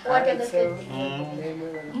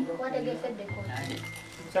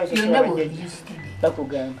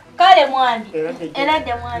bakugamba kale mwani era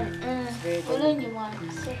dde mwani bulungi mwani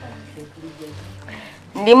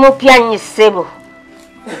ndi mupya nnyo ssebo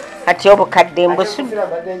ate obukadde mbusudde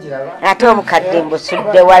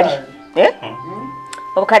wali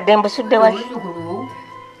obukadde mbusudde wali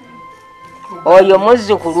oyo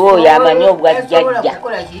muzzukulu oyo amanyi obwajjajja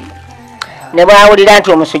ne bwawulira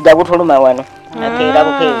nti omusujja gutuluma wano akeera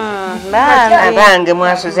bukeera abange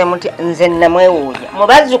mwasuze muti nze namwewuunya mu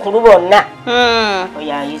bazzukulu bonna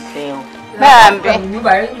oyo ayiseewo bambi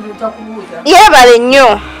yebale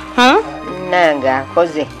nnyo nange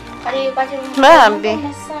akoze bambi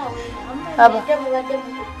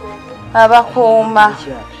abakuuma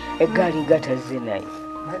eggaali gatazze naye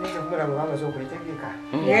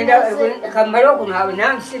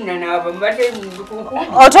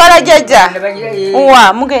otwala jjajja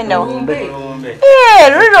wa mugenda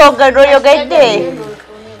lulogedde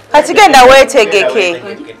kati genda weetegeke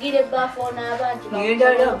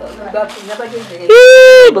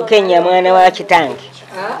Bukenya mwana wa kitange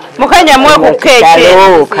mukenya mwekukeeke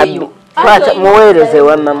muweereze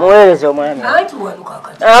wamma muweereze omwami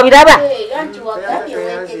biraba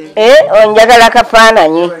onjagala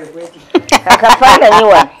akafaananyi akafaananyi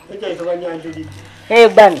wa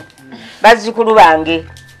bano bazzukulu bange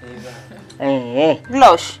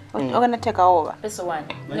blush ogenda teekawo oba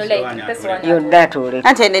yonna atuule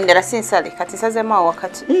anti endendera sinsale kati nsazemu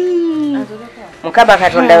wakati mukama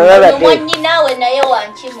katonda webabadde mwanyinaawe naye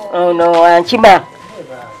wankimu ono wankima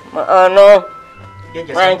ono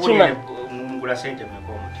wankima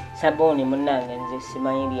sabuni munnange nze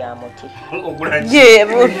simanyi bya muti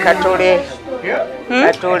katule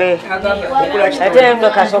katule ate ndo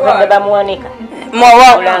kasookedde bamuwanika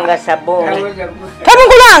olanga sabuni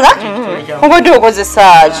tamugulanga obadde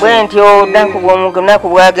okozesaaki bwe ntyo onaku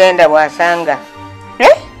bwagenda bwasanga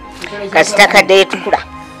kasita kadde etukula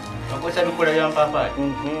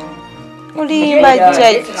olimba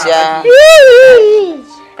jjajja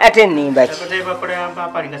ate nnimba ki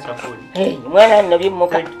mwana nno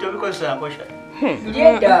bimmuka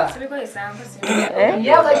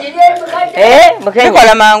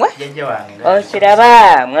bikola mangwe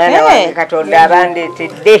okiraba mwana wange katonda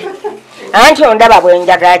abandeetedde anti ondaba bwe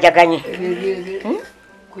njagaajaganye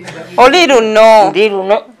oli luno ndi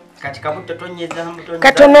luno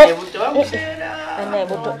katono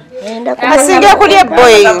asinga kulya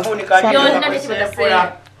ebboyi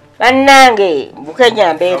bannange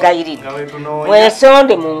Bukenya mbeegayiridde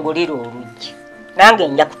mwesonde mungulire oluggi nange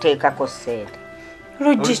nja kuteekako ssente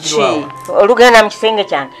luggi ki olugenda mu kisenge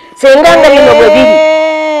kyange senga nga bino bwe biri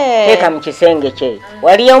teeka mu kisenge kyeyo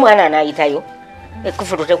waliyo omwana anayitayo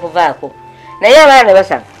ekufulu tekuvaako naye abaana ne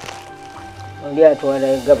basanga oli atwala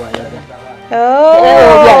egga bw'ayaga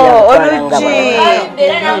oluggi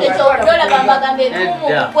era nange kyokudola bambagambe ebimu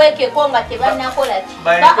mukwekeko nga tebanakola ki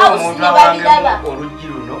baawusi ne babiraba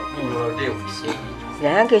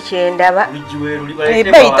nange kyendaba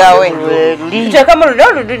ebayigawe teekamu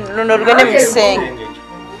luno lugende mu kisenge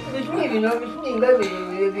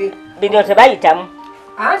bino tebayitamu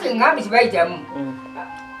anti ngambi tibayitamu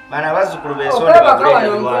bana bazzukulu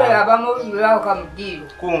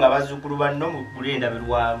kunga bazzukulu banno mu kulenda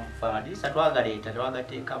birwamu fandisa twagaleeta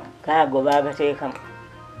twagateekamu kaago baagateekamu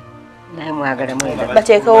naye mwagala mwenda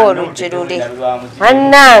bateekawo oluggi luli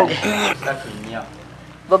bannange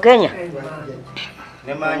Bukenya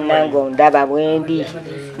nange ondaba bwendi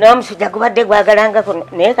n'omusujja gubadde gwagalangako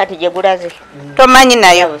naye kati gye gulaze tomanyi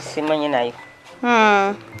nayo simanyi nayo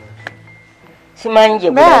simanyi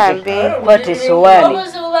gye gulaze kwati sowaani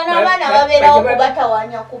obuzibu bano abaana babeerawo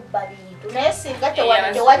kubatawanya kubba bintu naye singa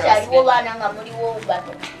tewakyaliwo baana nga muliwo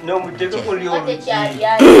obubato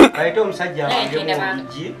ate omusajja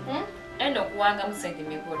awangemuoluggi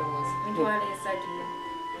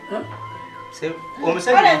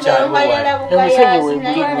omusajja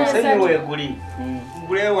weguli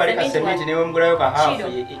muguleyo wali kasementi newe mugulayo kahafu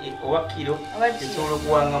owa kiro esobola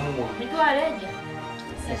okuwangamu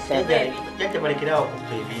jajja balekerawo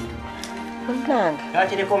okubba ebintu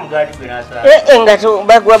nakireko omugaati gwe nasala nga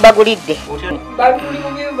bagulidde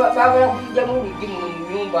bagala kujjamu oluggi mu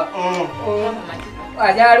nyumba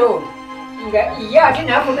azaalo nga ye ate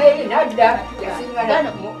nakomaeri nadda yasinga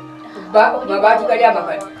mabaati gali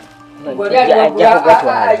amakati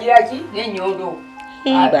ngoliagiraki nenyondo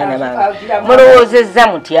baana bange mulowoozezza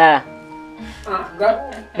mutya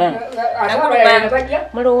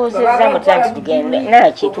mulowoozezza mutya nti tugende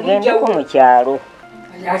naki tugendeko mu kyalo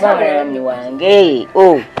oba mwami wange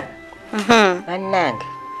bannange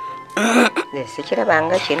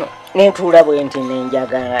sikirabanga kino nentuula bwe nti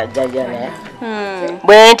nenjagajana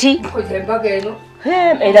bwe nti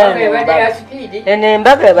Era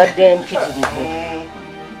embaga ebadde mpitirivu.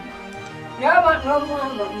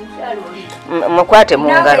 Mukwate mu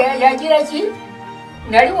ngalo. Yagira ki?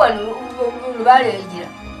 Nali wano lubalegira.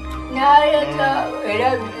 Naleta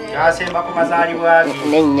era asemba ku mazaalibwa ge.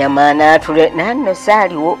 N'ennyama n'atule nanno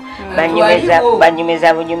saaliwo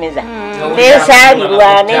banyumeza bunyumeza.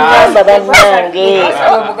 N'esaalirwa n'eŋŋamba bannange.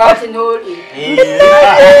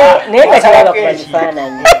 Naye nga kiraba kuba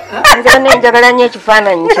kifaananyi. Nze nenjagala nnyo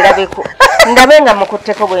ekifaananyi kirabeko. Ndabe nga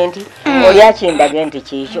mukutteko bwe nti oli akindage nti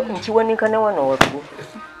kikyo nkiwonika ne wano waggulu.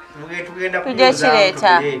 Tujja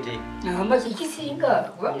kireeta.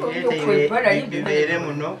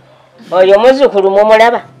 Oyo muzzukulu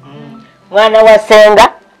mumulaba mwana wa Ssenga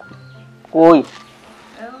oyo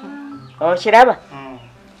okiraba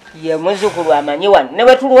ye muzzukulu amanyi wano ne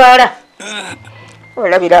bwe tulwala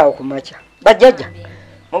olabiraawo ku makya bajjajja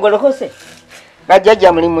mugolokose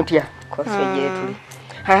bajjajja muli mutya kose gyetuli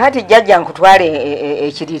hati jjajja nkutwale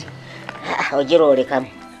ekiriri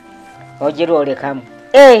ogiroolekamu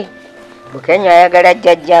Bukenya ayagala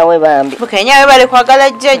jjajjaawe bambi. Bukenya we bali kwagala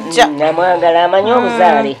jjajja. Namwagala amanyi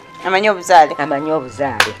obuzaale. Amanyi obuzaale.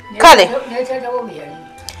 Kale.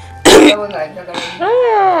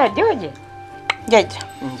 Joje. Jjajja.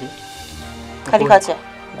 Nji. Kali katya.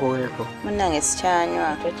 Goeko. Munnange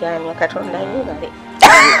sikyanywa. Tokyanywa Katonda yebale.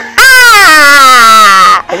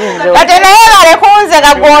 Katonda yebale kunze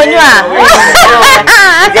nga gwonywa.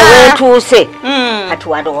 Nze weetuuse. Kati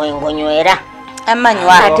wano wengonywera.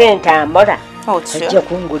 Amanywa. Ate ntambula. Otyo. Ajja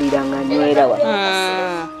kungulira nga nywera wa.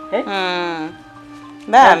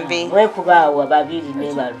 Bambi. Wekubaawa babiri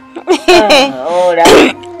ne balo. Ola.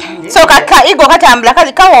 So kaka igo katambula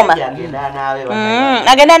kali kawoma.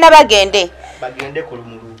 Agenda nabagende. Bagende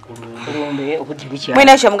kulumbe okutibikya.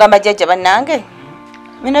 Mwina kyo mugamba jjajja bannange.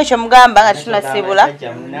 Mwina kyo mugamba nga tunasibula.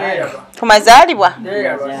 Tumazaalibwa.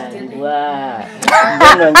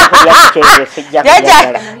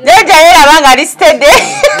 Jjajja yeraba nga listed.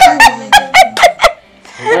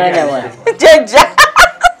 Mwana wa. Jjajja.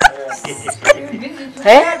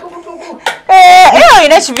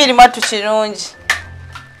 Olina ekibiri mwattu kirungi.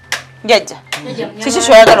 Jjajja. Kiki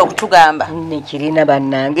kyoyagala okutugamba? Nkirina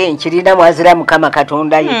bannange, nkirina mwazira Mukama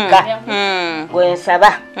Katonda yekka.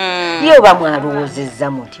 Gwensaba. Ye oba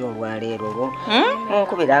mwalowoozezza muti olwaleero olwo.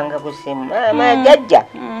 Nkubiranga ku ssimu. Maama jjajja.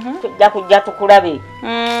 Tujja kujja tukulabe.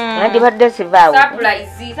 Nandibadde sivaawo.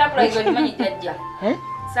 Surprise olimanyi jjajja.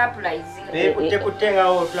 Surprise.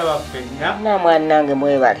 Kutengawo tulaba ffenna. Na mwannange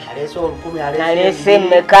mwebale. Aleese olukumi Naleese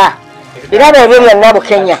mmeka. Biraba ebyo byonna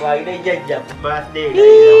Bukenya.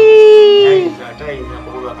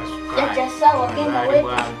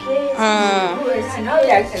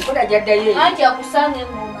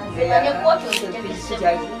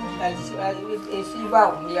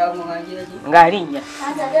 Ng'alinnya.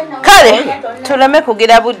 Kale tuleme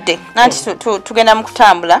kugira budde nanti tugenda mu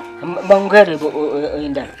kutambula. Bongere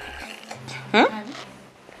endala.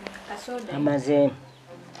 Amazeemu.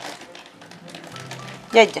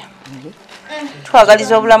 Jjajja.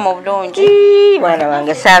 Twagaliza obulamu obulungi. Mwana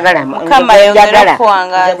wange saagala. Mukama yongera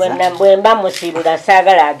okuwangaza. Bwe mba musiibula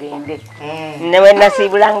saagala agende. Ne bwe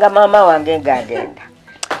nasiibulanga maama wange ng'agenda.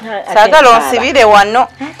 Saagala onsibire wano.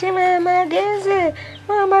 Ate maama agenze.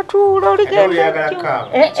 Maama tuula oligenda.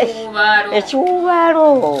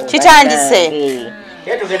 Ekiwubaalo. Kitandise.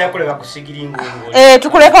 Tugenda kuleka kusigira ingungu.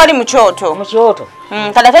 Tukuleka wali mu kyoto. Mu kyoto.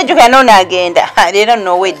 Kala tajjukira n'ono agenda. Leero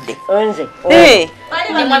nno owedde. Onze. Naye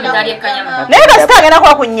nga sitaagenda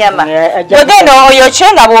kuba ku nnyama. Bwegenda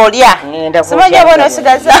oyokye nga bw'olya. Simanyi oba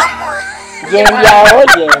onoosigaza. Gyendyawo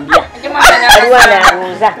gyendya. Waliwo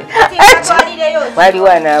anaabuuza. Waliwo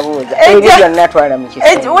anaabuuza. Ebyo byonna twala mu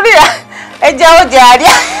kiseera. Wulira ejjawo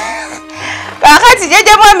gy'alya. Kaakati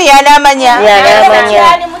jjajja mwami y'anaamanya.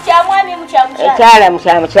 Ekyala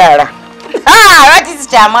mukyamukyala. Lwaki si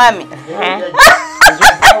kya mwami?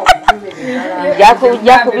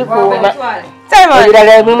 Nja kubikuuma.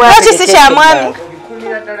 Ebirala ebimu lwaki si kya mwami?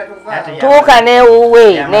 Tuuka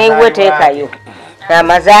n'ewuwe teekayo.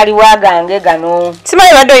 Amazaalibwa gange gano.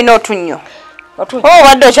 Simanyi badde olina otunnyo.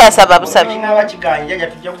 Wadde okyasaba busabi.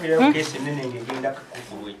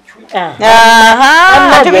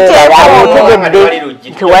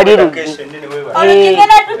 Tewali luggi.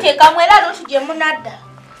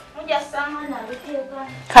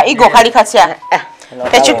 Kaigo kali katya.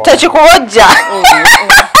 Tekikubojja.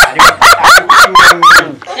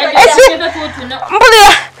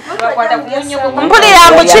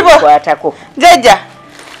 Mpulira mbu kibo. Jjajja.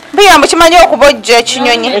 Mpulira mbu kimanyi okubojja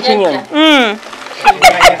ekinyonyi.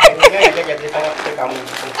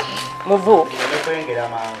 Muvu.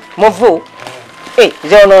 Muvu.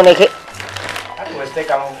 Zonooneke.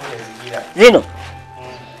 zino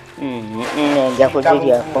nja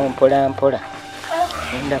kuzirya mpola mpola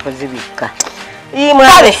nda kuzibikka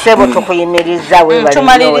imwale sebo tukuyimiriza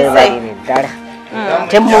webalire ddala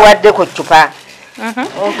temuwadde ku ccupa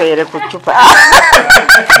ompeere ku ccupa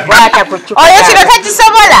bwata ku ccupa oyo kino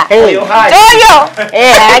takisobola oyo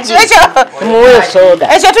muwe soda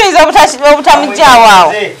ekyo tuyinza obutamugyawo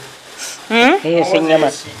awo eyo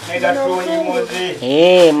senyama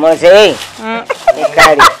moze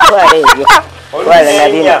ekale twala ebyo twala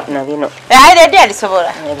nabino ayiredi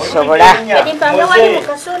alisobola ebisobola Edipanga wali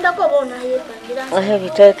mukasondako bona yepangira.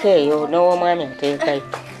 Biteeka eyo n'ow'omwami ateekayo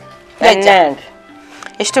bannange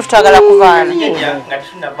ekituufu twagala kuvaana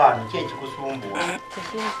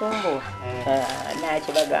tekinsumbuwa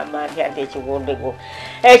nakyo bagamba nti ate ekigondego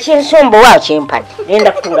ekinsumbuwa kimpadde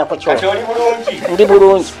genda kutuulako kyo ndi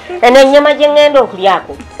bulungi eno ennyama gye ŋŋenda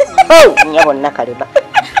okulyako nnyabo nakalema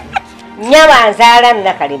nnyaba nzaala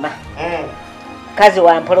nakalema kazi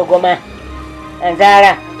wa mpologoma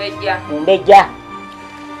nzaala mbejja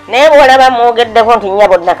naye bwolaba mwogeddeko nti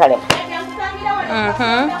nnyabo nakalema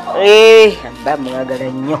mba mwagala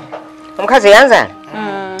nnyo omukazi yanzaala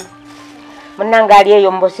munnange ali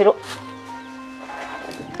eyo mubusiro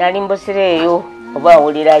ali mubusiro eyo oba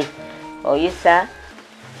owulirayo oyisa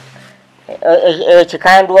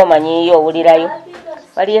ekikandwa omanyiyo owulirayo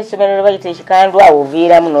waliyo essomero lye bayita ekikandwa awo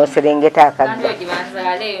oviiramu n'oserengeta akagga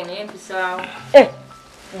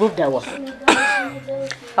luddawa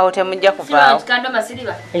awo temujja kuvaawo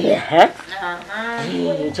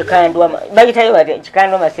kikandwa bayitayo bati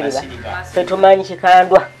kikandwa masiriba tetumanyi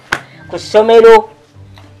kikandwa ku ssomero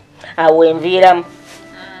awo enviiramu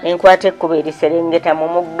enkwata ekkuba eriserengeta mu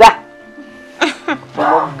mugga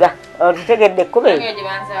otutegedde ekkuba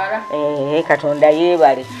Katonda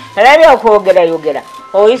yeebale alabye okwogerayogera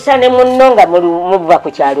oyisa ne munno nga muva ku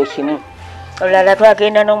kyalo kimu olulala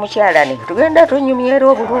twagenda n'omukyala ne tugenda tunyumyera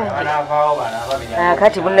obulungi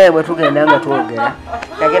kati bunnaye bwe tugenda nga twogera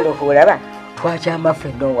nagenda okuwulaba twakyama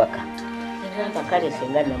ffenna owaka kale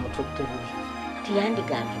senga namututte buli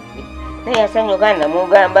tiyandigambye naye yasanyuka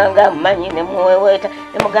namugamba nga mmanyi nemuweweeta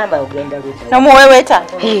nemugamba ogenda ludda nomuweweeta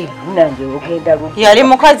nange ogenda ludda yali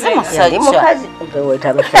mukazi musajja mukazi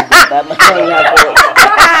weweeta basajja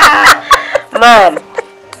maama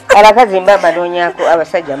abakazi mba manoonyako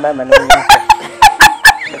abasajja mba manoonyako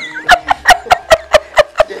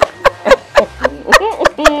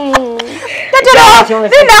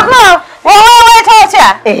Nindako, woweweeta otya?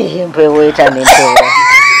 Mpeweeta nempeera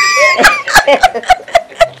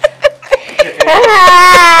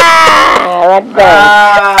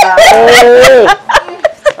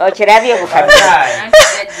okirabye obukadde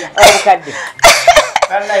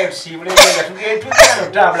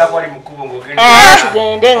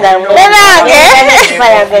tugende nga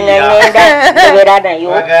ngenda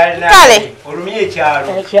nayo kale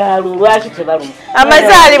ekyalo lwaki tebaluma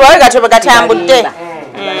amazaalibwa we gatyo bwe gatambudde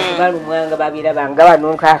balumwanga babirabanga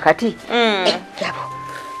wano nkaakati ejjabo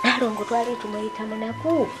nalongo twali tumuyita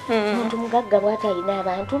munaku muntu mugagga bw'ati alina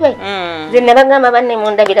abantu be nze nabagamba banne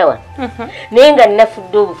mundabira wano naye nga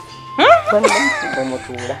nnafudde obufi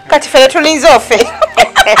omutuula kati ffe tulinze ofe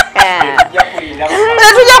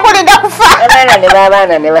tujja kulinda kufa abaana ne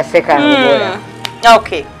babaana ne baseka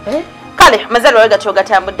okay kale amazaalibwa we gatyo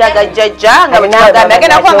gatambudde agajjajja nga bwetubagambye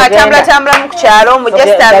agenda kuba nga atambulatambula mu kukyalo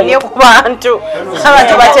mujestamye ku bantu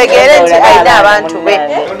abantu bategeere nti alina abantu be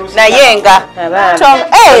naye nga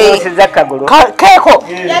keeko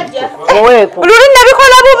luli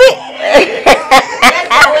nabikola bubi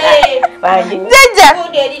jjajja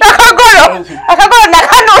akagolo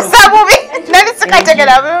nakanuusa bubi nali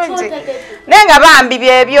sikategera bulungi naye nga bambi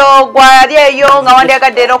byebyo gwali eyo nga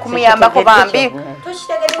wandyagadde era okumuyambako bambi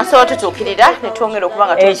so tutuukirira netwongera okuba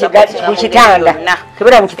nga mukitanda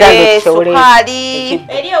kibera mukitanda sukaali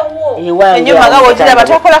enyuma nga bwogiraba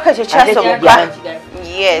tokolako ekyo kyasoboka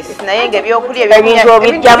yes naye nga ebyokulya ebintu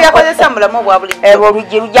byakozesa mu bulamu obwa bulijjo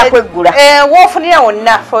oluggi lujja kweggula wofunira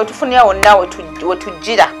wonna wetufunira wonna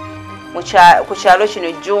wetujjira ku kyalo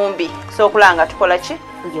kino Jumbi kusookulanga nga tukola ki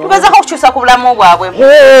tugezako okukyusa ku bulamu bwabwe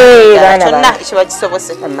kyonna ekiba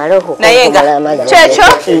kisobose naye nga kyekyo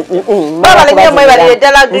webale nnyo mwebalire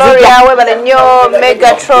ddala Gloria webale nnyo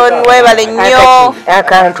Megatron webale nnyo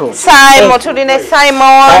Simon tuline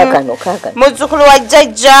Simon muzzukulu wa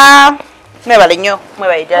jjajja mwebale nnyo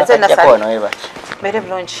mwebale ddala nze nasala mbere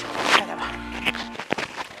bulungi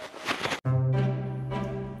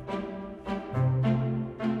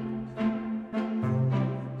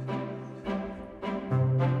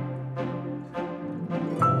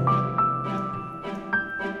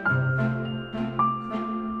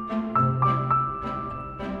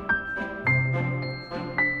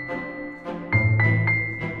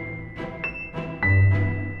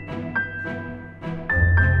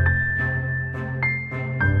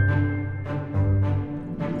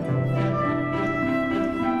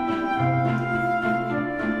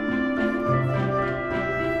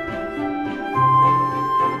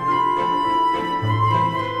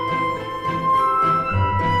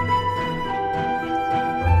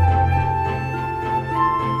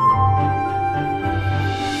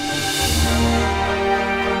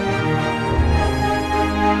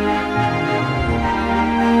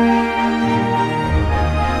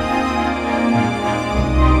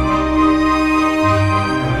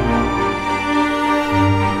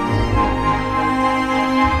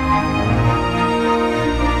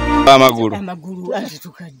Kamba amagulu. Amagulu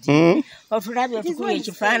azitukadde. Otulabye tukuye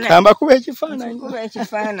ekifaananyi. Kamba kuba ekifaananyi. Kuba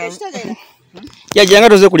ekifaananyi. Yajjanga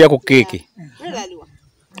toze kulya ku keeke.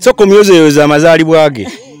 So kumyozeyoza amazaalibwa ge.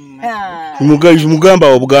 Mugamba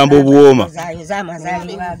obugambo obuwooma.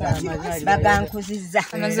 Bagankuzizza.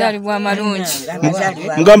 Amazaalibwa amalungi.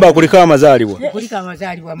 Mugamba akuliko amazaalibwa. Kuliko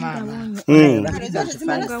amazaalibwa maama.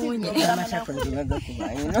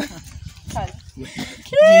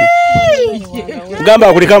 Mugamba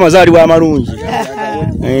akuliko amazaalibwa amalungi.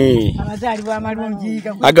 Amazaalibwa amalungi.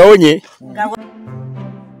 Agawonye.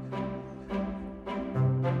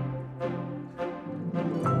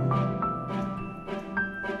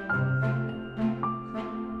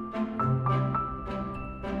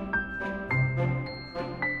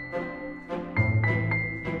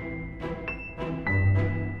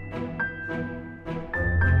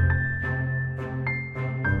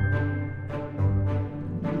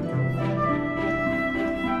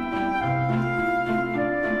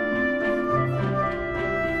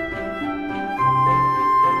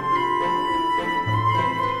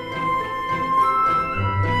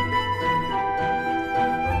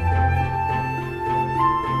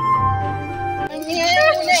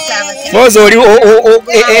 Mozo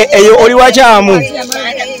oli wachamu.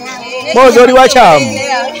 Mozo oli wachamu.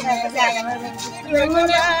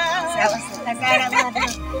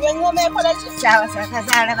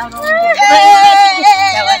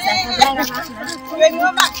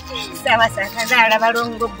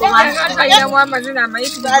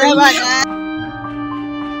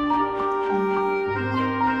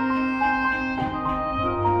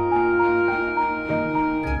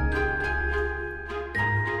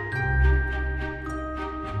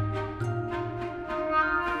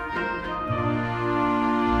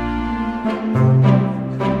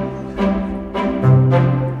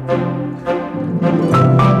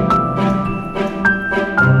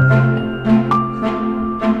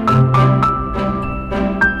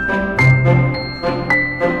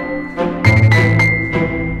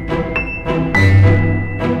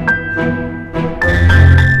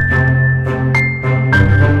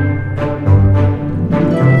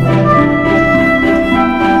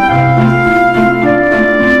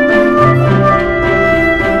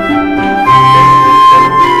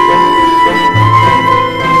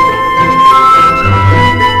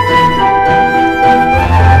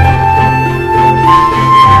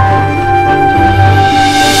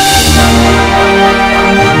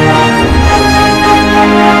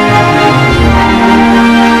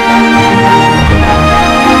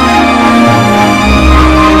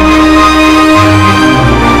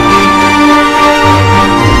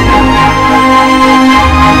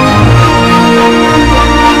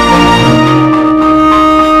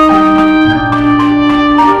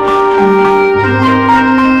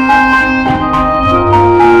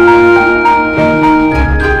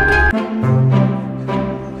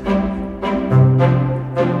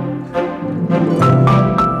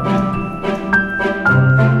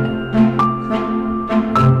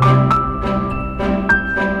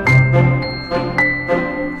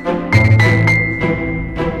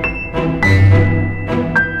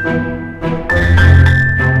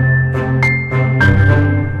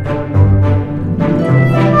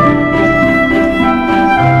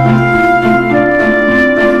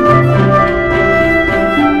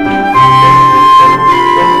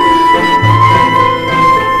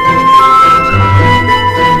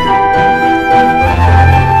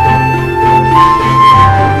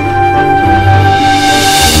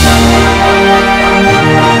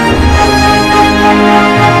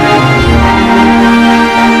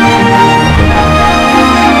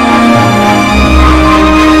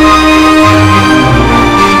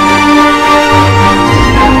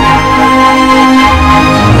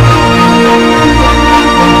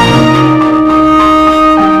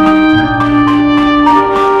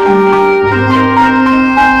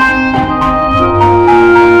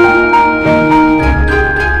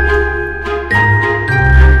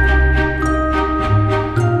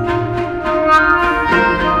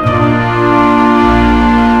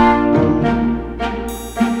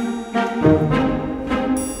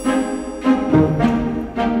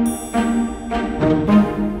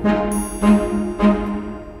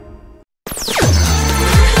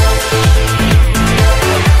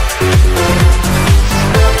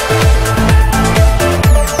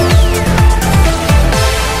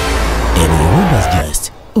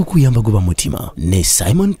 okuyamba goba mutima ne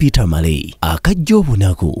Simon Peter Malay akajja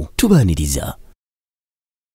obunaku tubaniriza